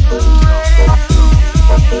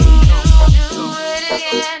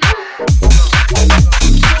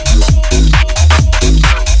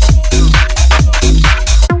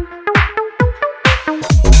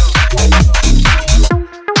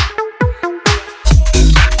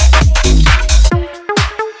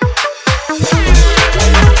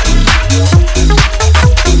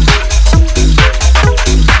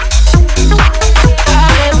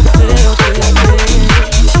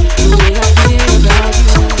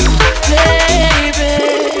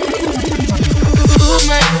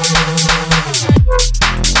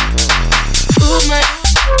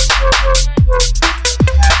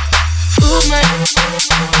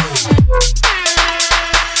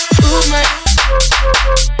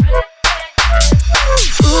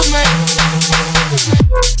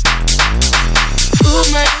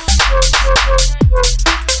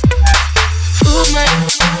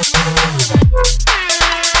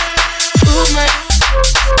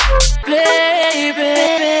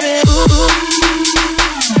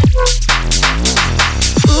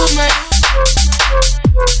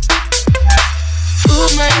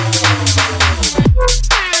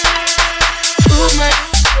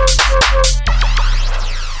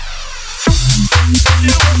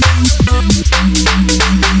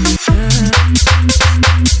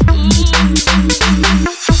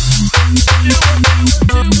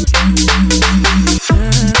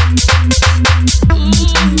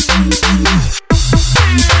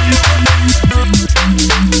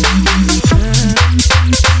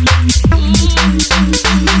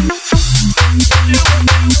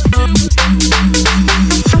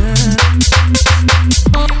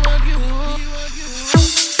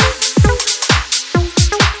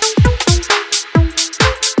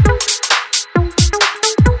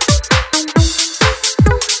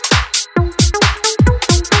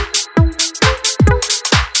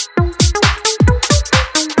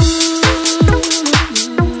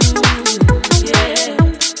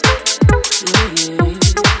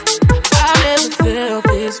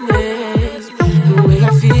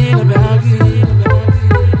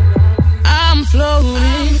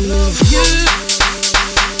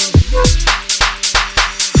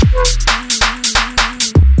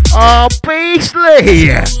 Oh,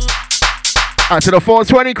 beastly! Out to the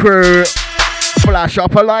 420 crew. Flash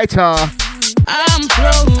up a lighter. I'm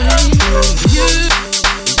floating.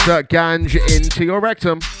 Insert ganj into your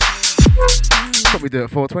rectum. That's what we do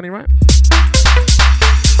at 420, right?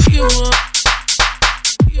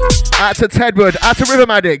 Out to Tedwood. Out to Rhythm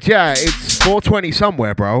Addict. Yeah, it's 420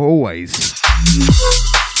 somewhere, bro. Always.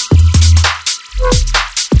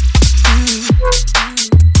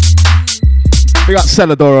 We got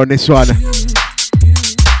Celador on this one.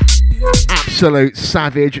 Absolute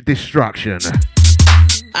savage destruction.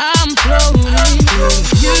 I'm floating.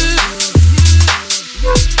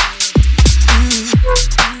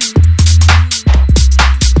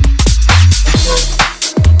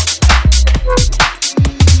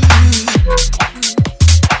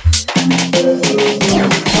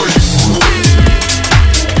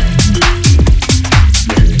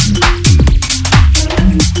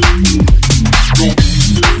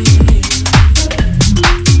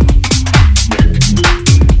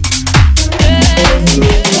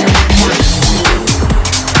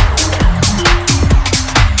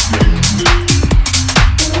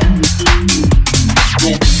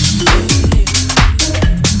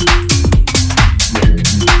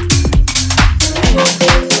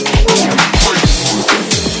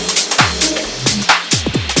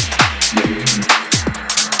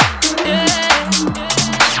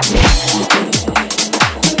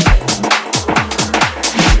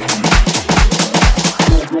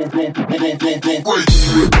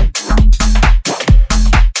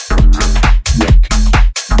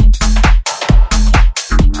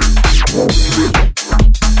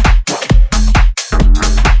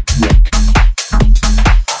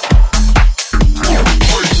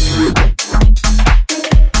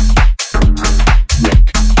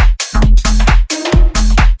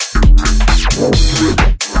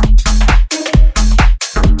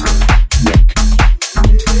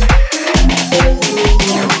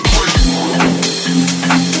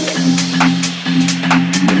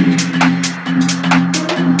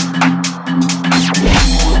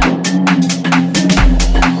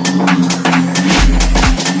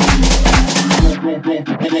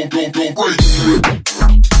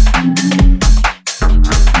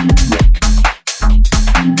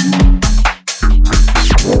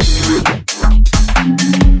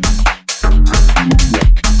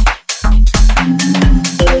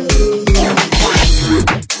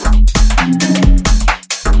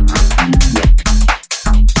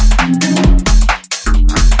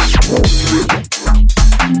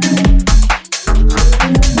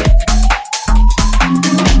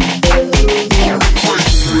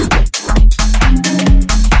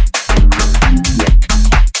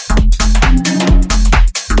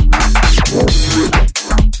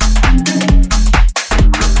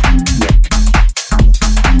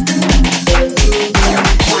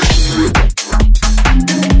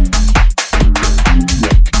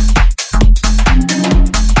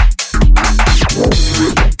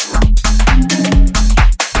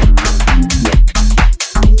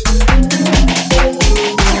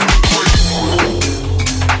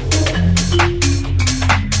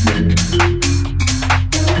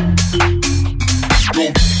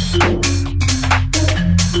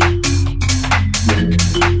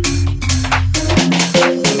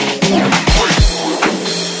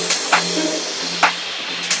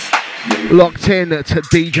 Locked in to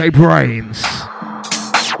DJ BrainZ.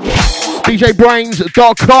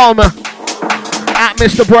 DJBrainZ.com. At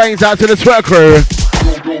Mr. BrainZ, out to the Twitter crew.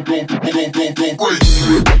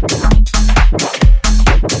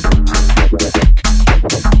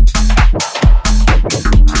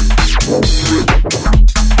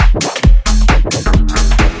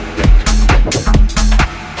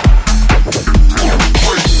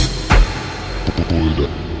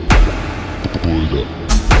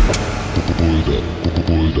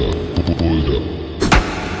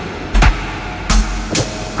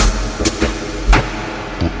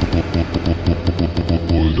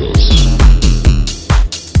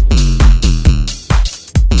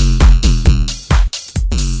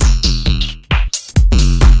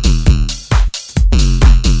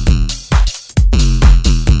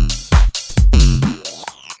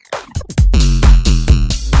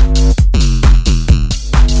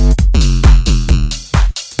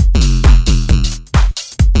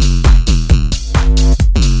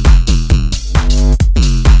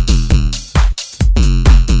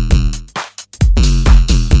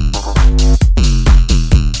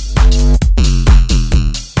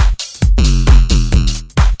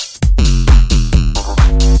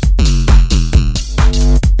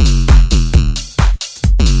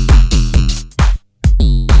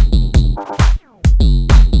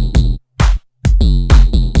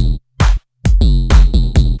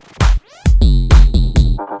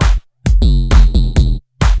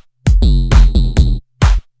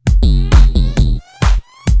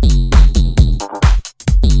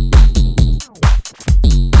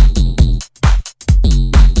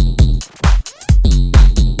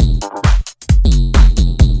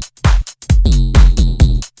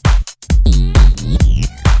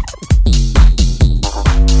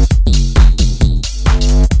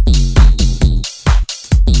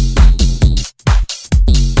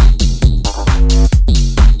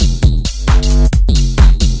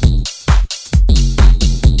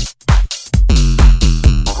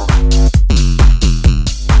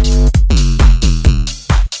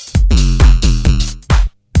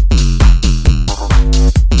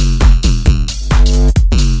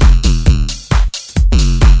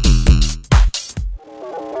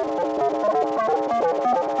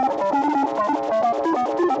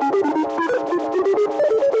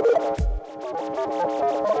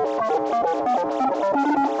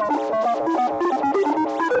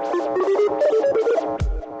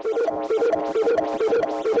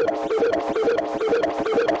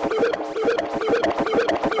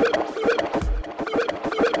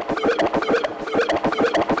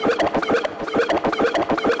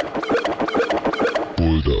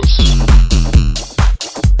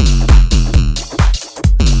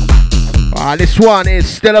 This one is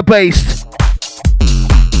still a beast.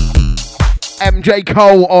 MJ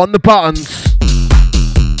Cole on the buttons.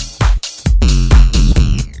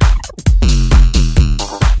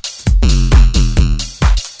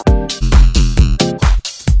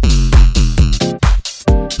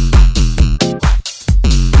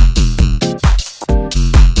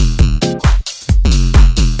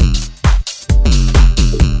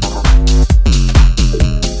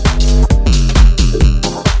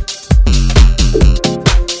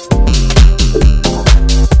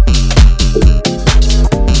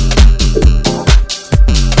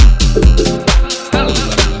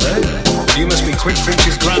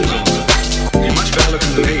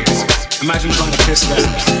 Imagine trying to kiss that.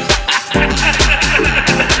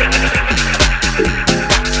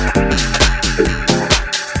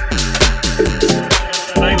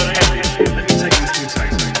 Let me take this 2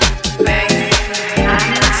 seconds.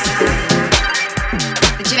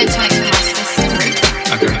 The gin and tonic for my sister.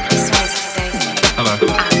 Okay. This one's for Daisy. Hello.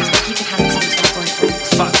 And you can hand this on to my boyfriend.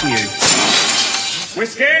 Fuck you.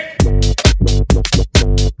 Whiskey?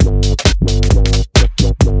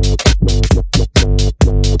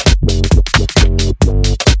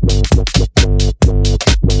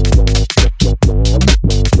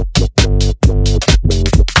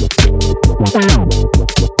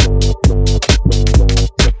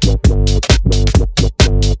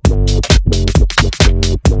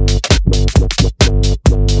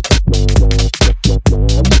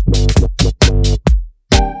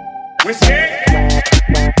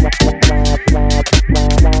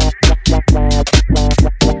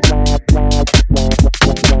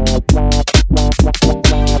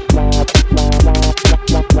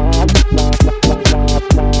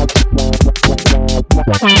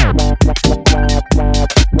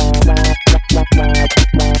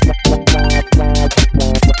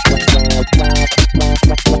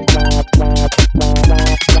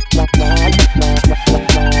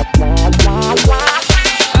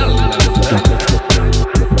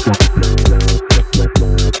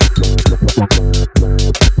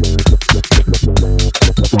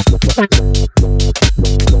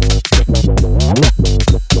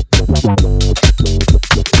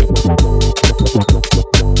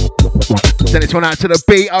 Send this one out to the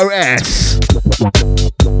BOS.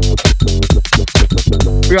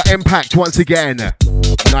 We got Impact once again.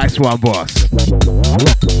 Nice one, boss.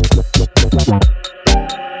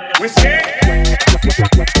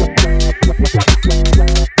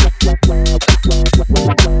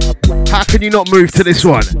 How can you not move to this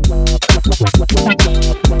one?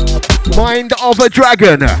 Mind of a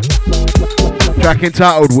Dragon. Track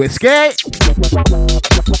entitled Whiskey.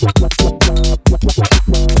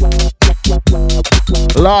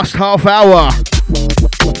 Last half hour.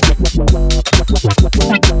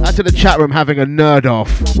 Out to the chat room having a nerd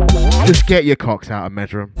off. Just get your cocks out of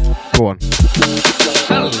bedroom. Go on.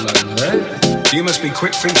 Hello there. You must be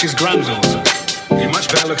Quick Finch's granddaughter. You're much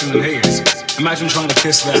better looking than he is. Imagine trying to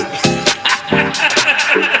kiss that.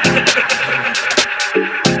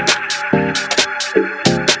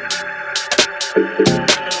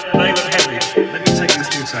 They look heavy. Let me take this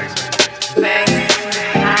 2 seconds.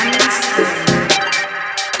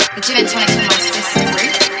 The gin and tonic for my sister.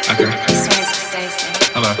 Okay. This one is for Daisy.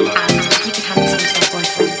 Hello. And you can hand this on to my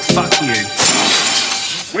boyfriend. Fuck you.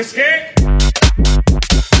 Whiskey?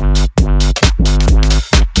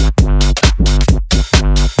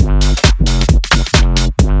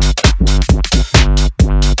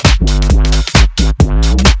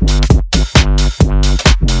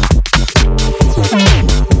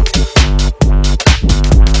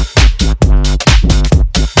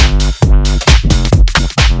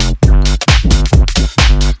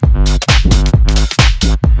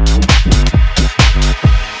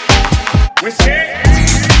 Whiskey?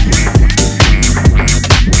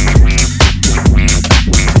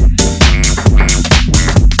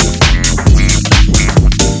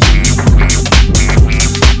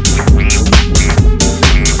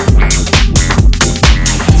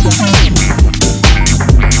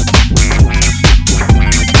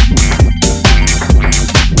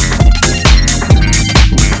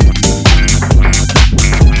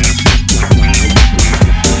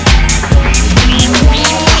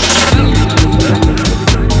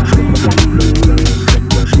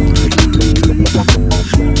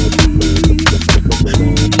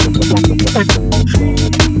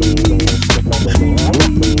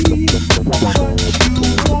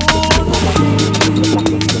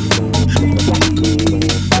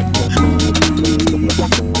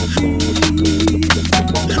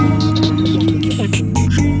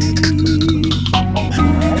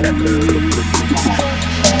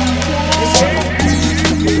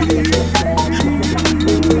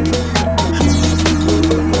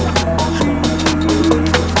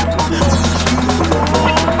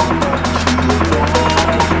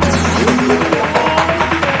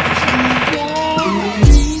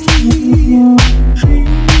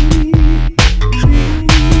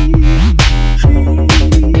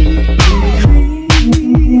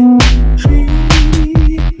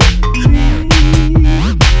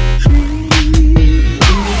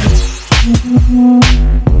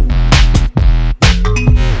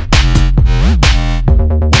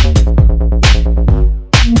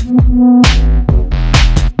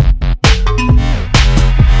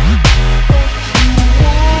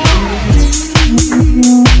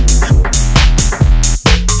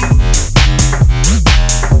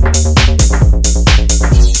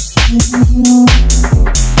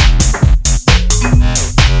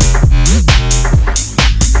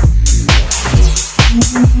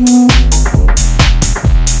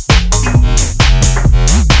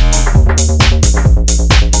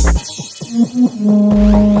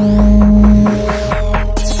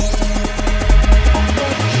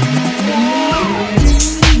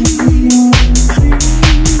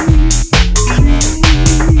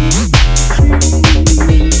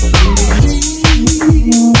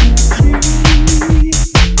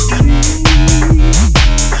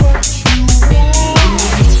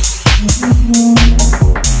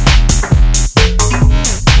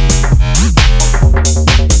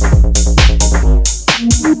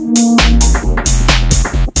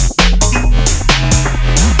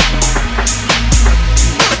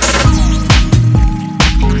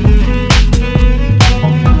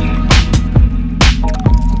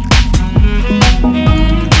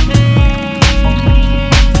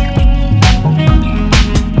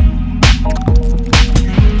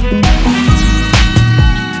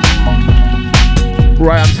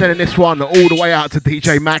 Right, I'm sending this one all the way out to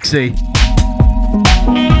DJ Maxi.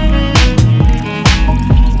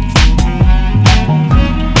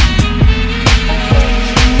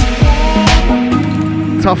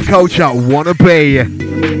 Tough culture, wanna be.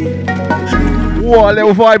 What a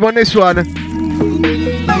little vibe on this one.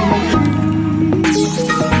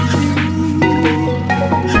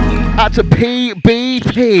 Out to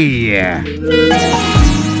PBP.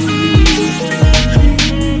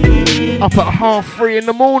 Up at 3:30 in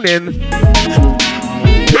the morning.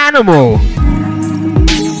 Animal.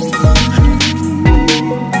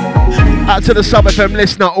 Out to the Sub FM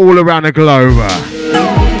listener all around the globe.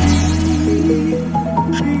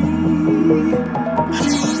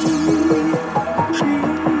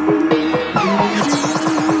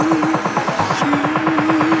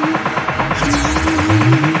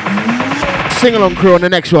 Sing along crew on the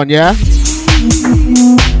next one, yeah?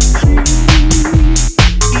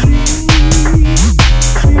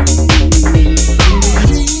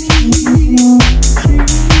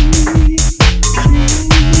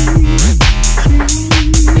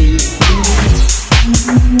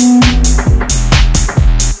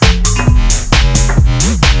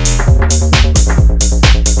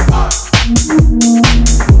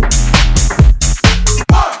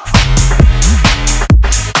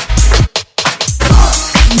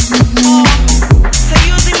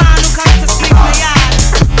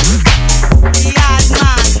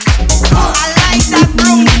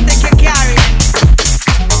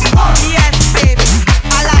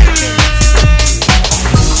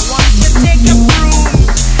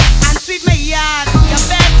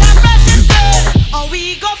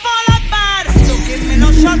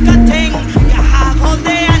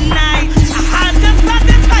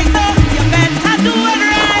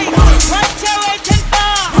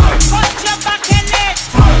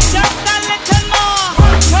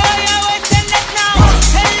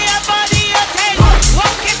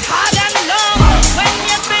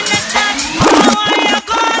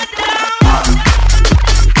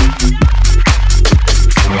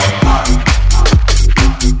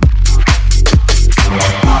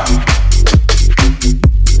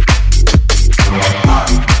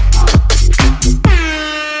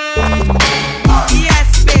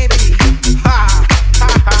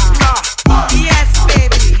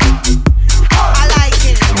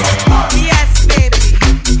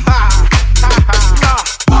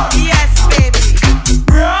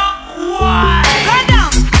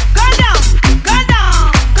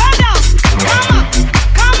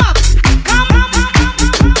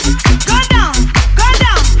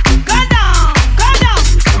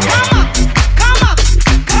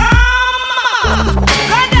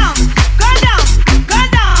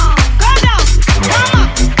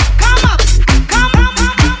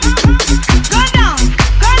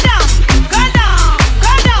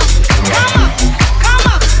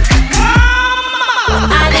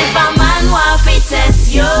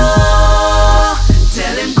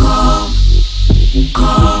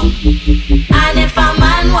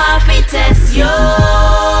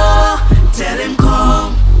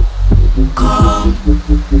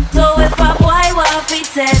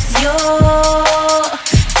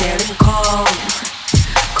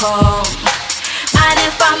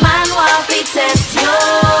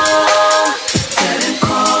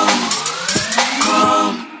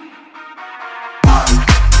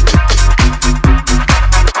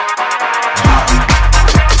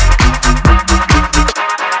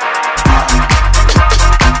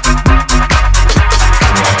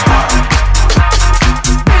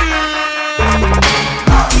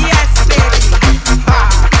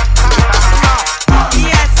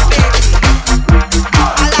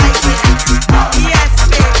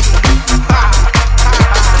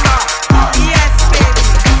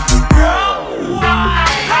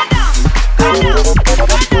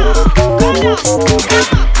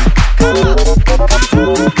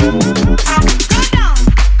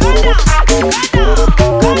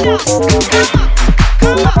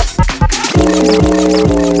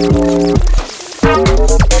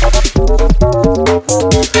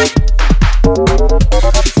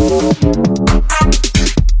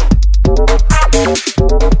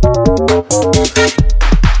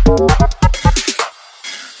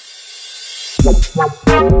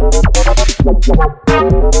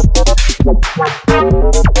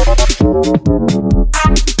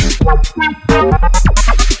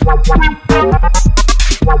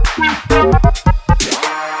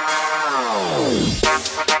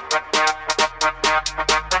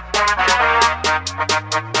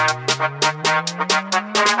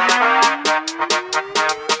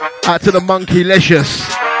 Out to the Monkeylicious.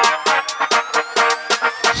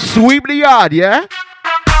 Sweep the yard, yeah?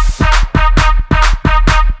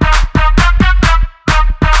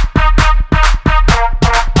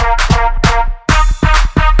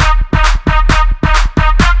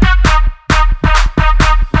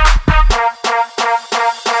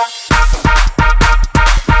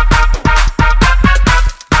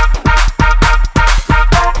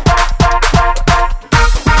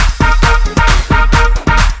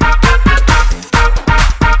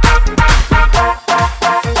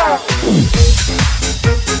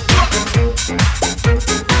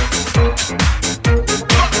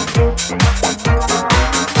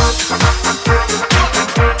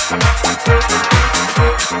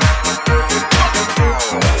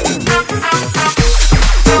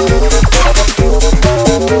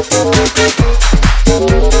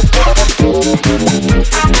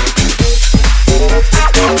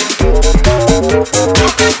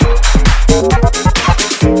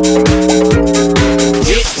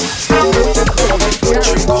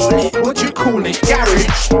 it?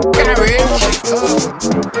 Garage.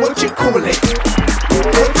 What you call it?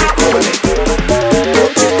 What you call it?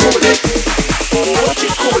 What you call it? What you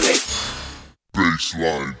call it?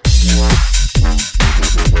 Baseline.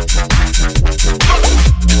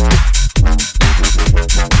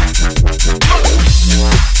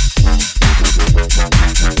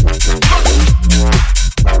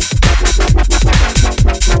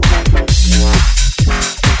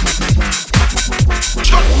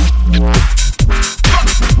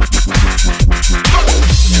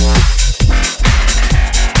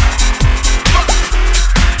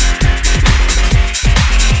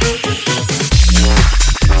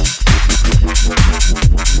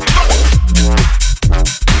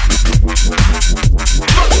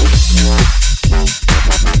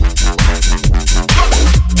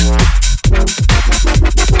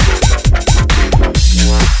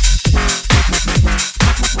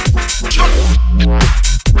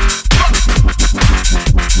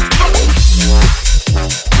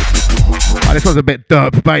 This one's a bit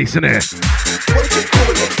derp bass, isn't it? What you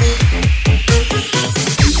call it?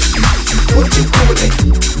 What you call it?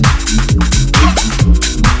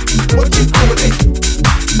 What you call it?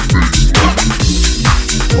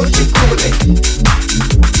 What you call it?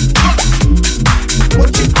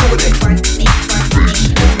 What you call it? What you call it?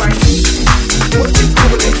 What you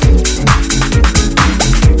call it?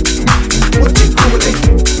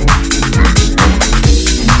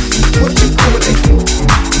 What you call it?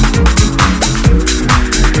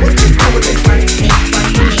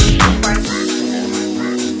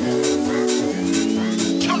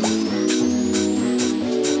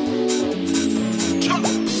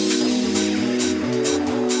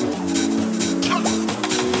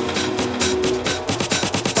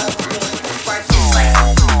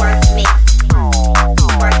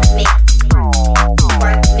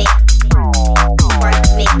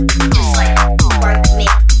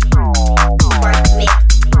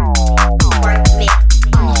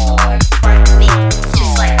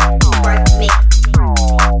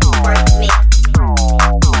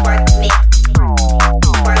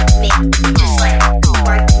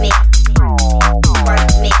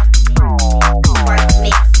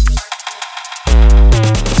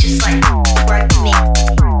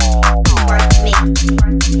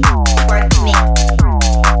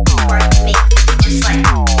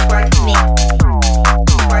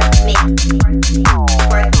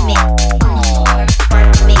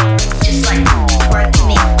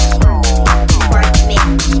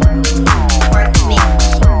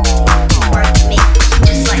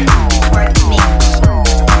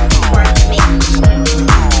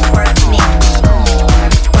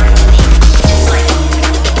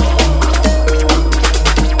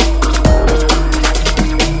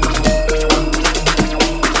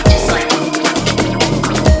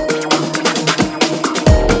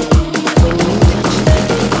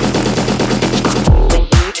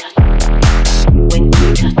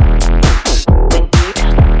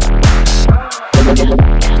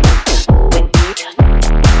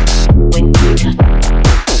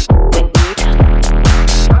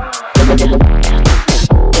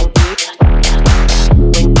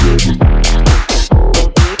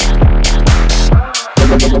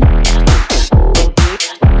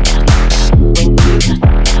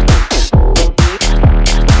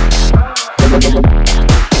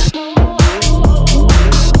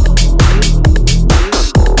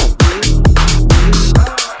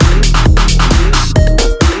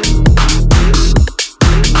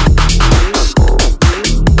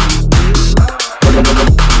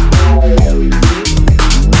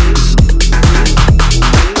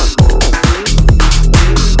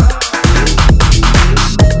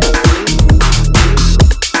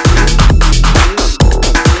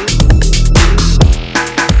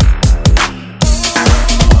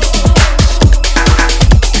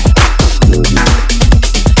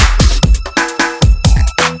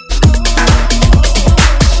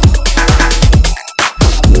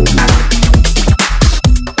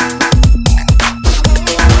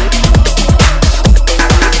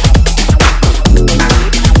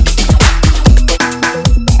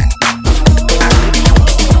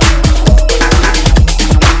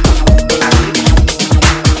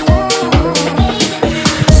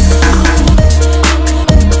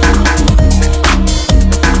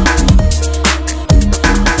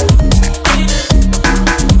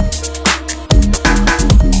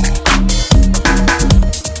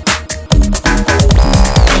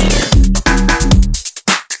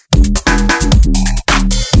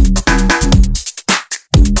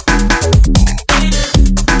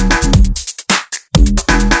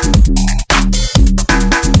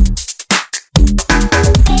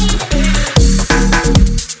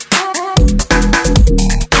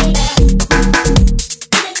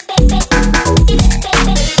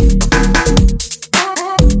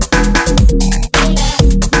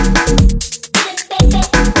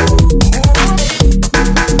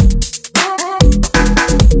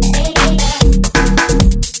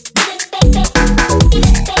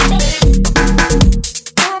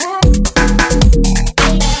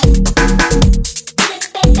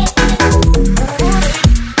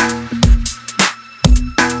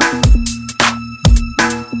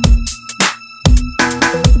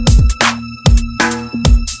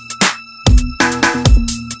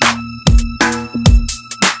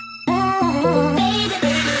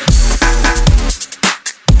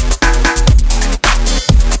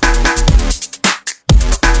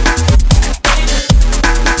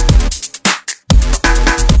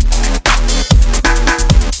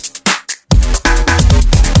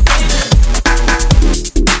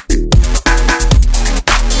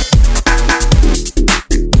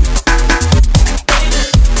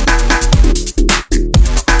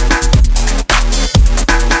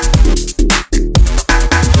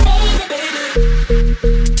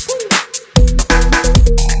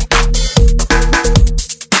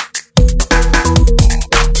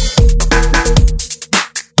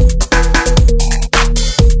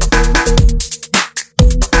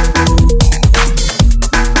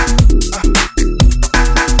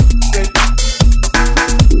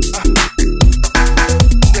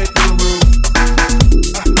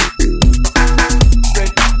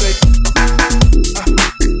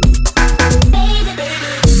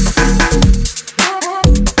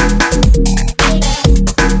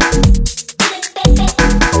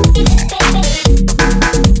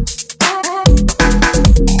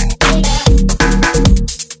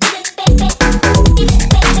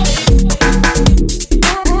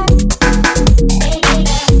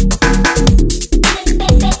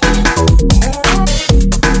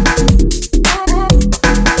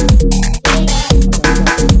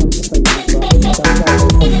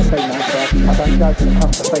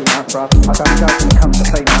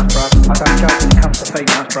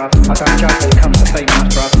 bruv. I don't joke when it comes to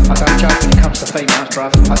females, bruv. I don't joke when it comes to females,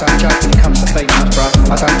 bruv. I don't joke when it comes to females, bruv.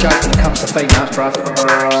 I don't joke when it comes to females, bruv.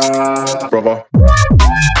 Brother.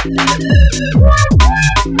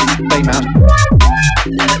 Females.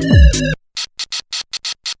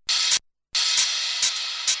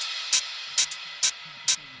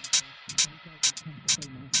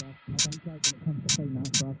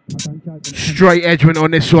 Straight Edgement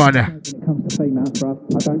on this one.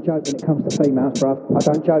 I don't joke when it comes to females, bruv. I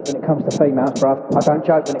don't joke when it comes to females, bruv. I don't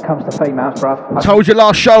joke when it comes to females, bruv. Told you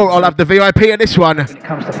last show I'll have the VIP of this one. When it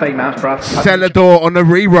comes to females, bruv. Celador on the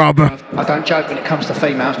re-rub. I don't joke when it comes to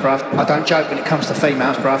females, bruv. I don't joke when it comes to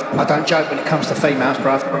females, bruv. I don't joke when it comes to females,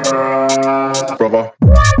 bruv. Brother.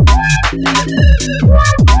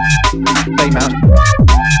 Females.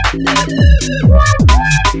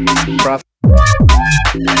 Bruv.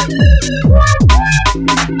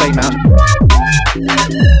 Females.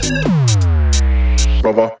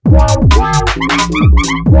 Brother.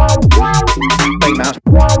 Females.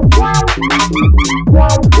 Bruv.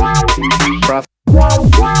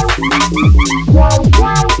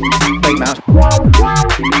 Females.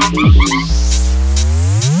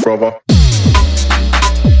 Brother.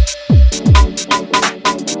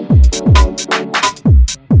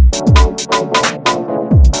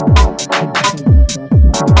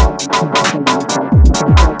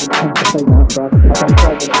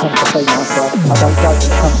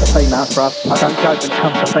 I don't joke when it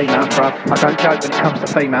comes to females, bruv. I don't joke when it comes to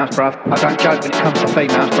females, bruv. I don't joke when it comes to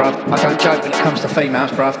females, bruv. I don't joke when it comes to females, bruv. I don't joke when it comes to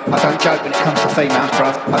females, bruv. I don't joke when it comes to females,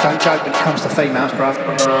 bruv. I don't joke when it comes to females, bruv.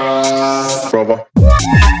 Brother.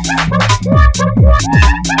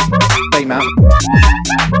 Females.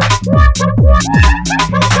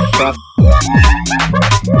 Bruv.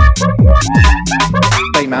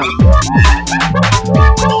 Females.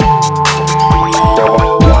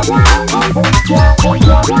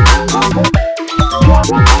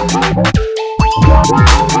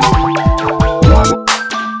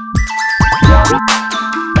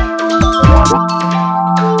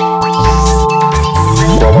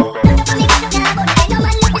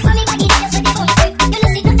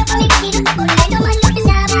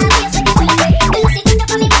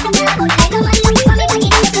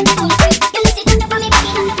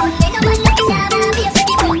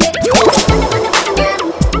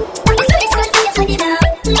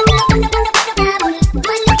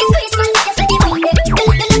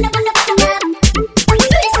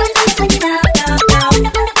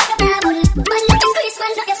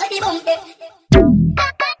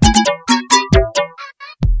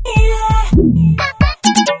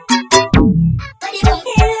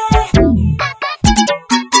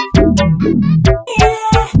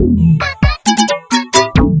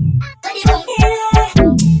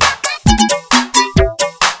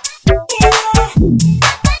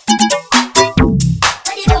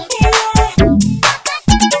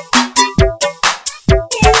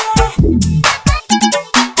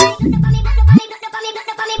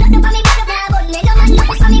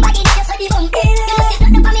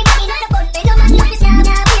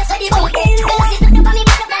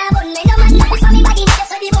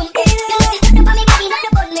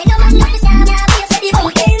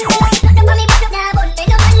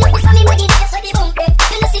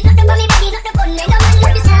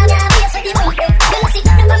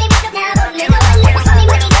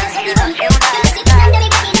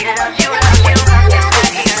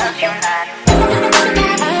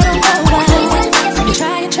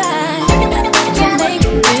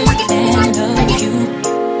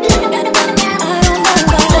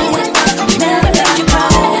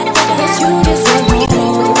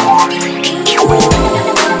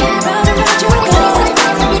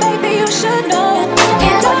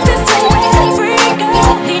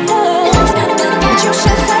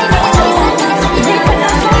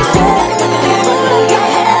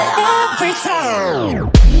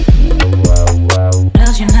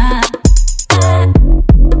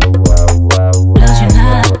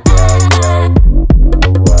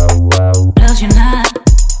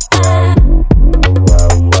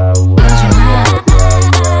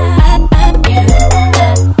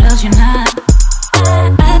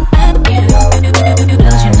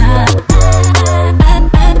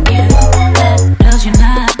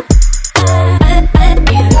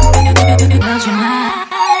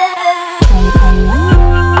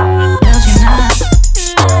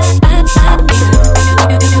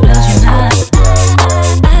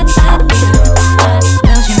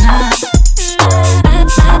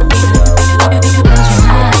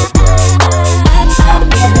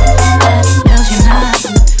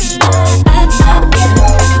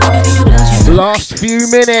 Last few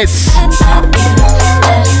minutes.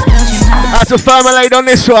 That's a Thermalade on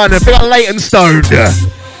this one. Big up Leighton Stone.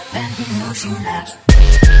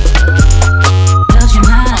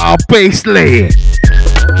 Oh, beastly.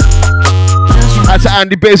 That's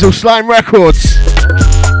Andy Bizzle, Slime Records.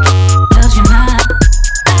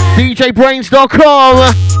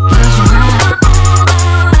 DJBrainZ.com.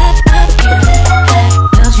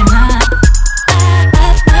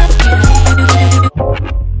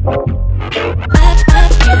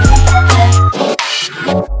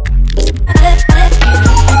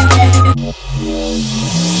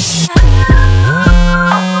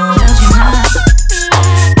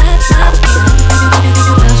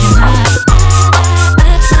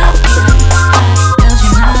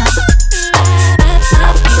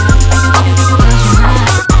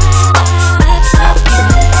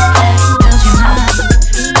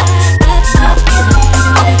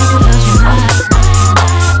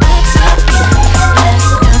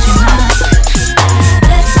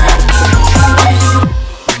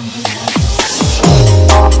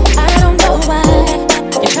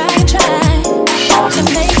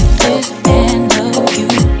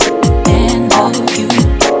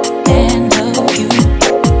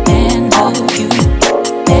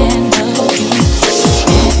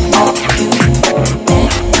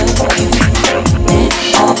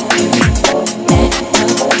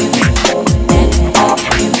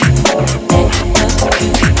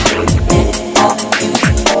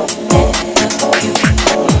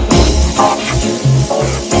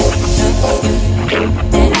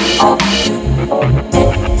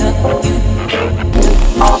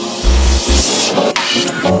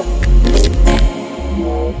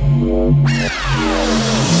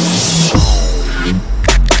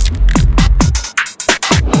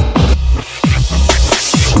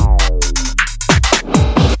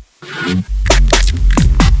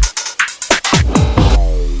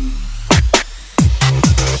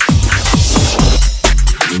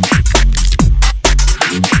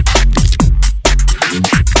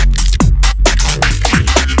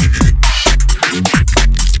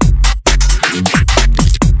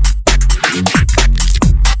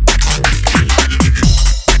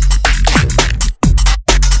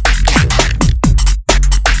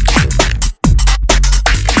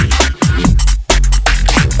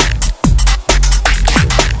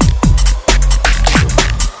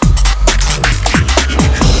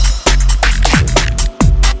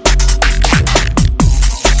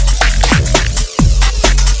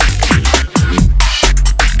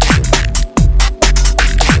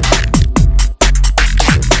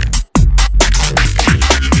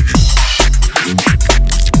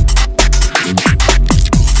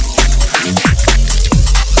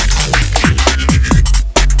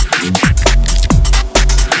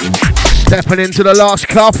 Stepping into the last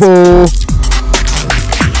couple.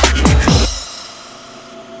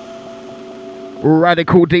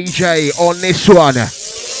 Radical DJ on this one.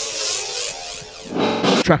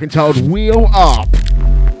 Track entitled Wheel Up.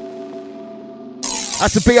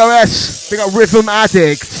 That's a BOS. Big up Rhythm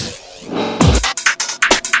Addict.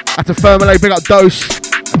 That's a Thermalade. Big up Dose.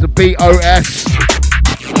 That's a BOS.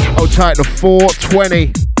 Hold tight to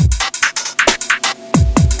 420.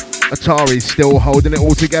 Atari's still holding it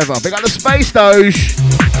all together. Big up the Space Doge.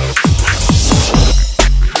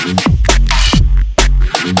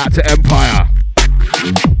 Out to Empire.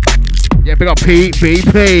 Yeah, big up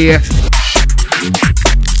PBP.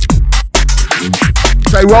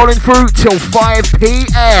 So rolling through till 5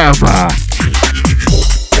 PM.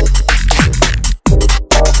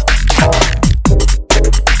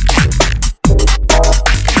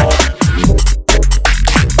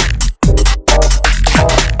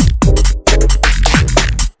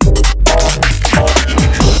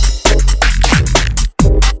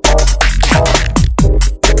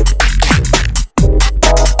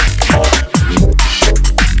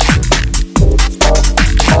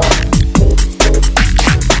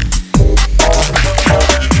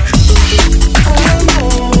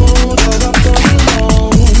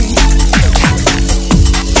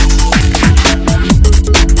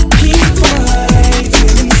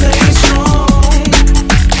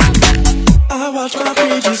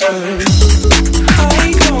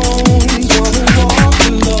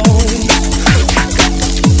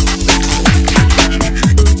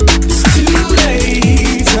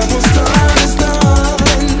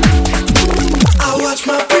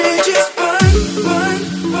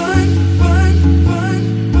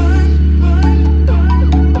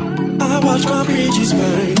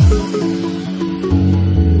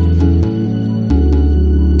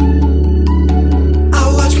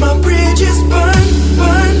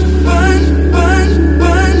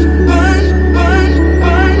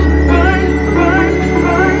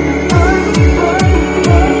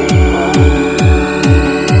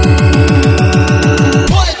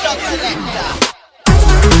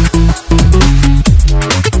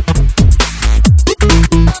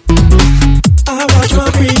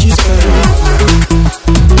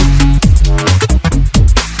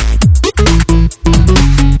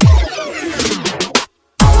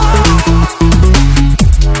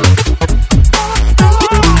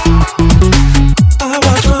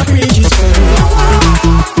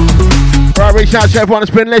 Reach out to everyone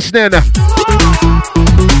that's been listening.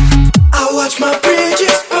 I watch my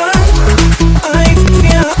bridges burn.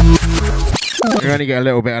 You only get a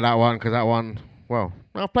little bit of that one because that one, well,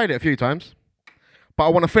 I've played it a few times. But I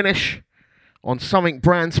want to finish on something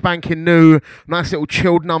brand spanking new. Nice little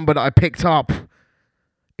chilled number that I picked up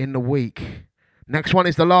in the week. Next one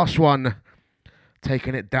is the last one.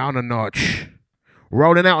 Taking it down a notch.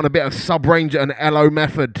 Rolling out on a bit of Sub-Ranger and LO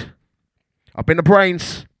Method. Up in the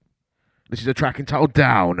brains. This is a track entitled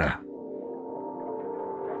Down.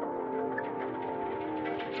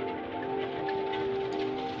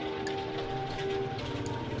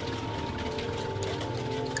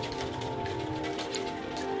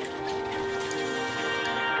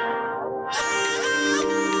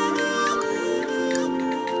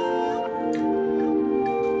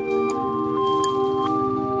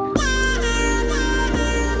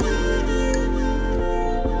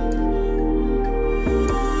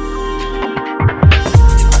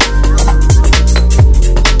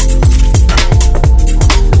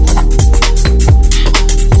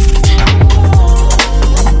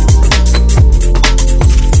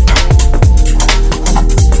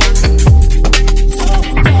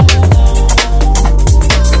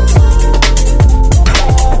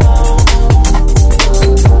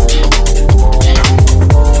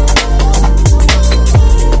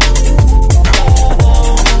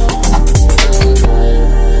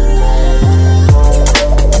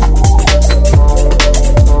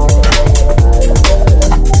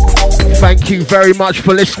 Thank you very much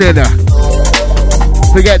for listening.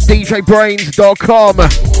 Forget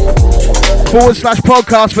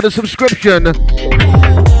djbrainz.com/podcast for the subscription.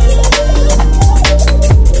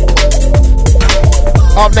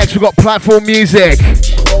 Up next we've got platform music.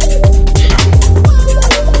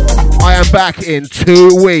 I am back in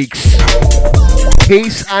 2 weeks.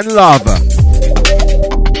 Peace and love.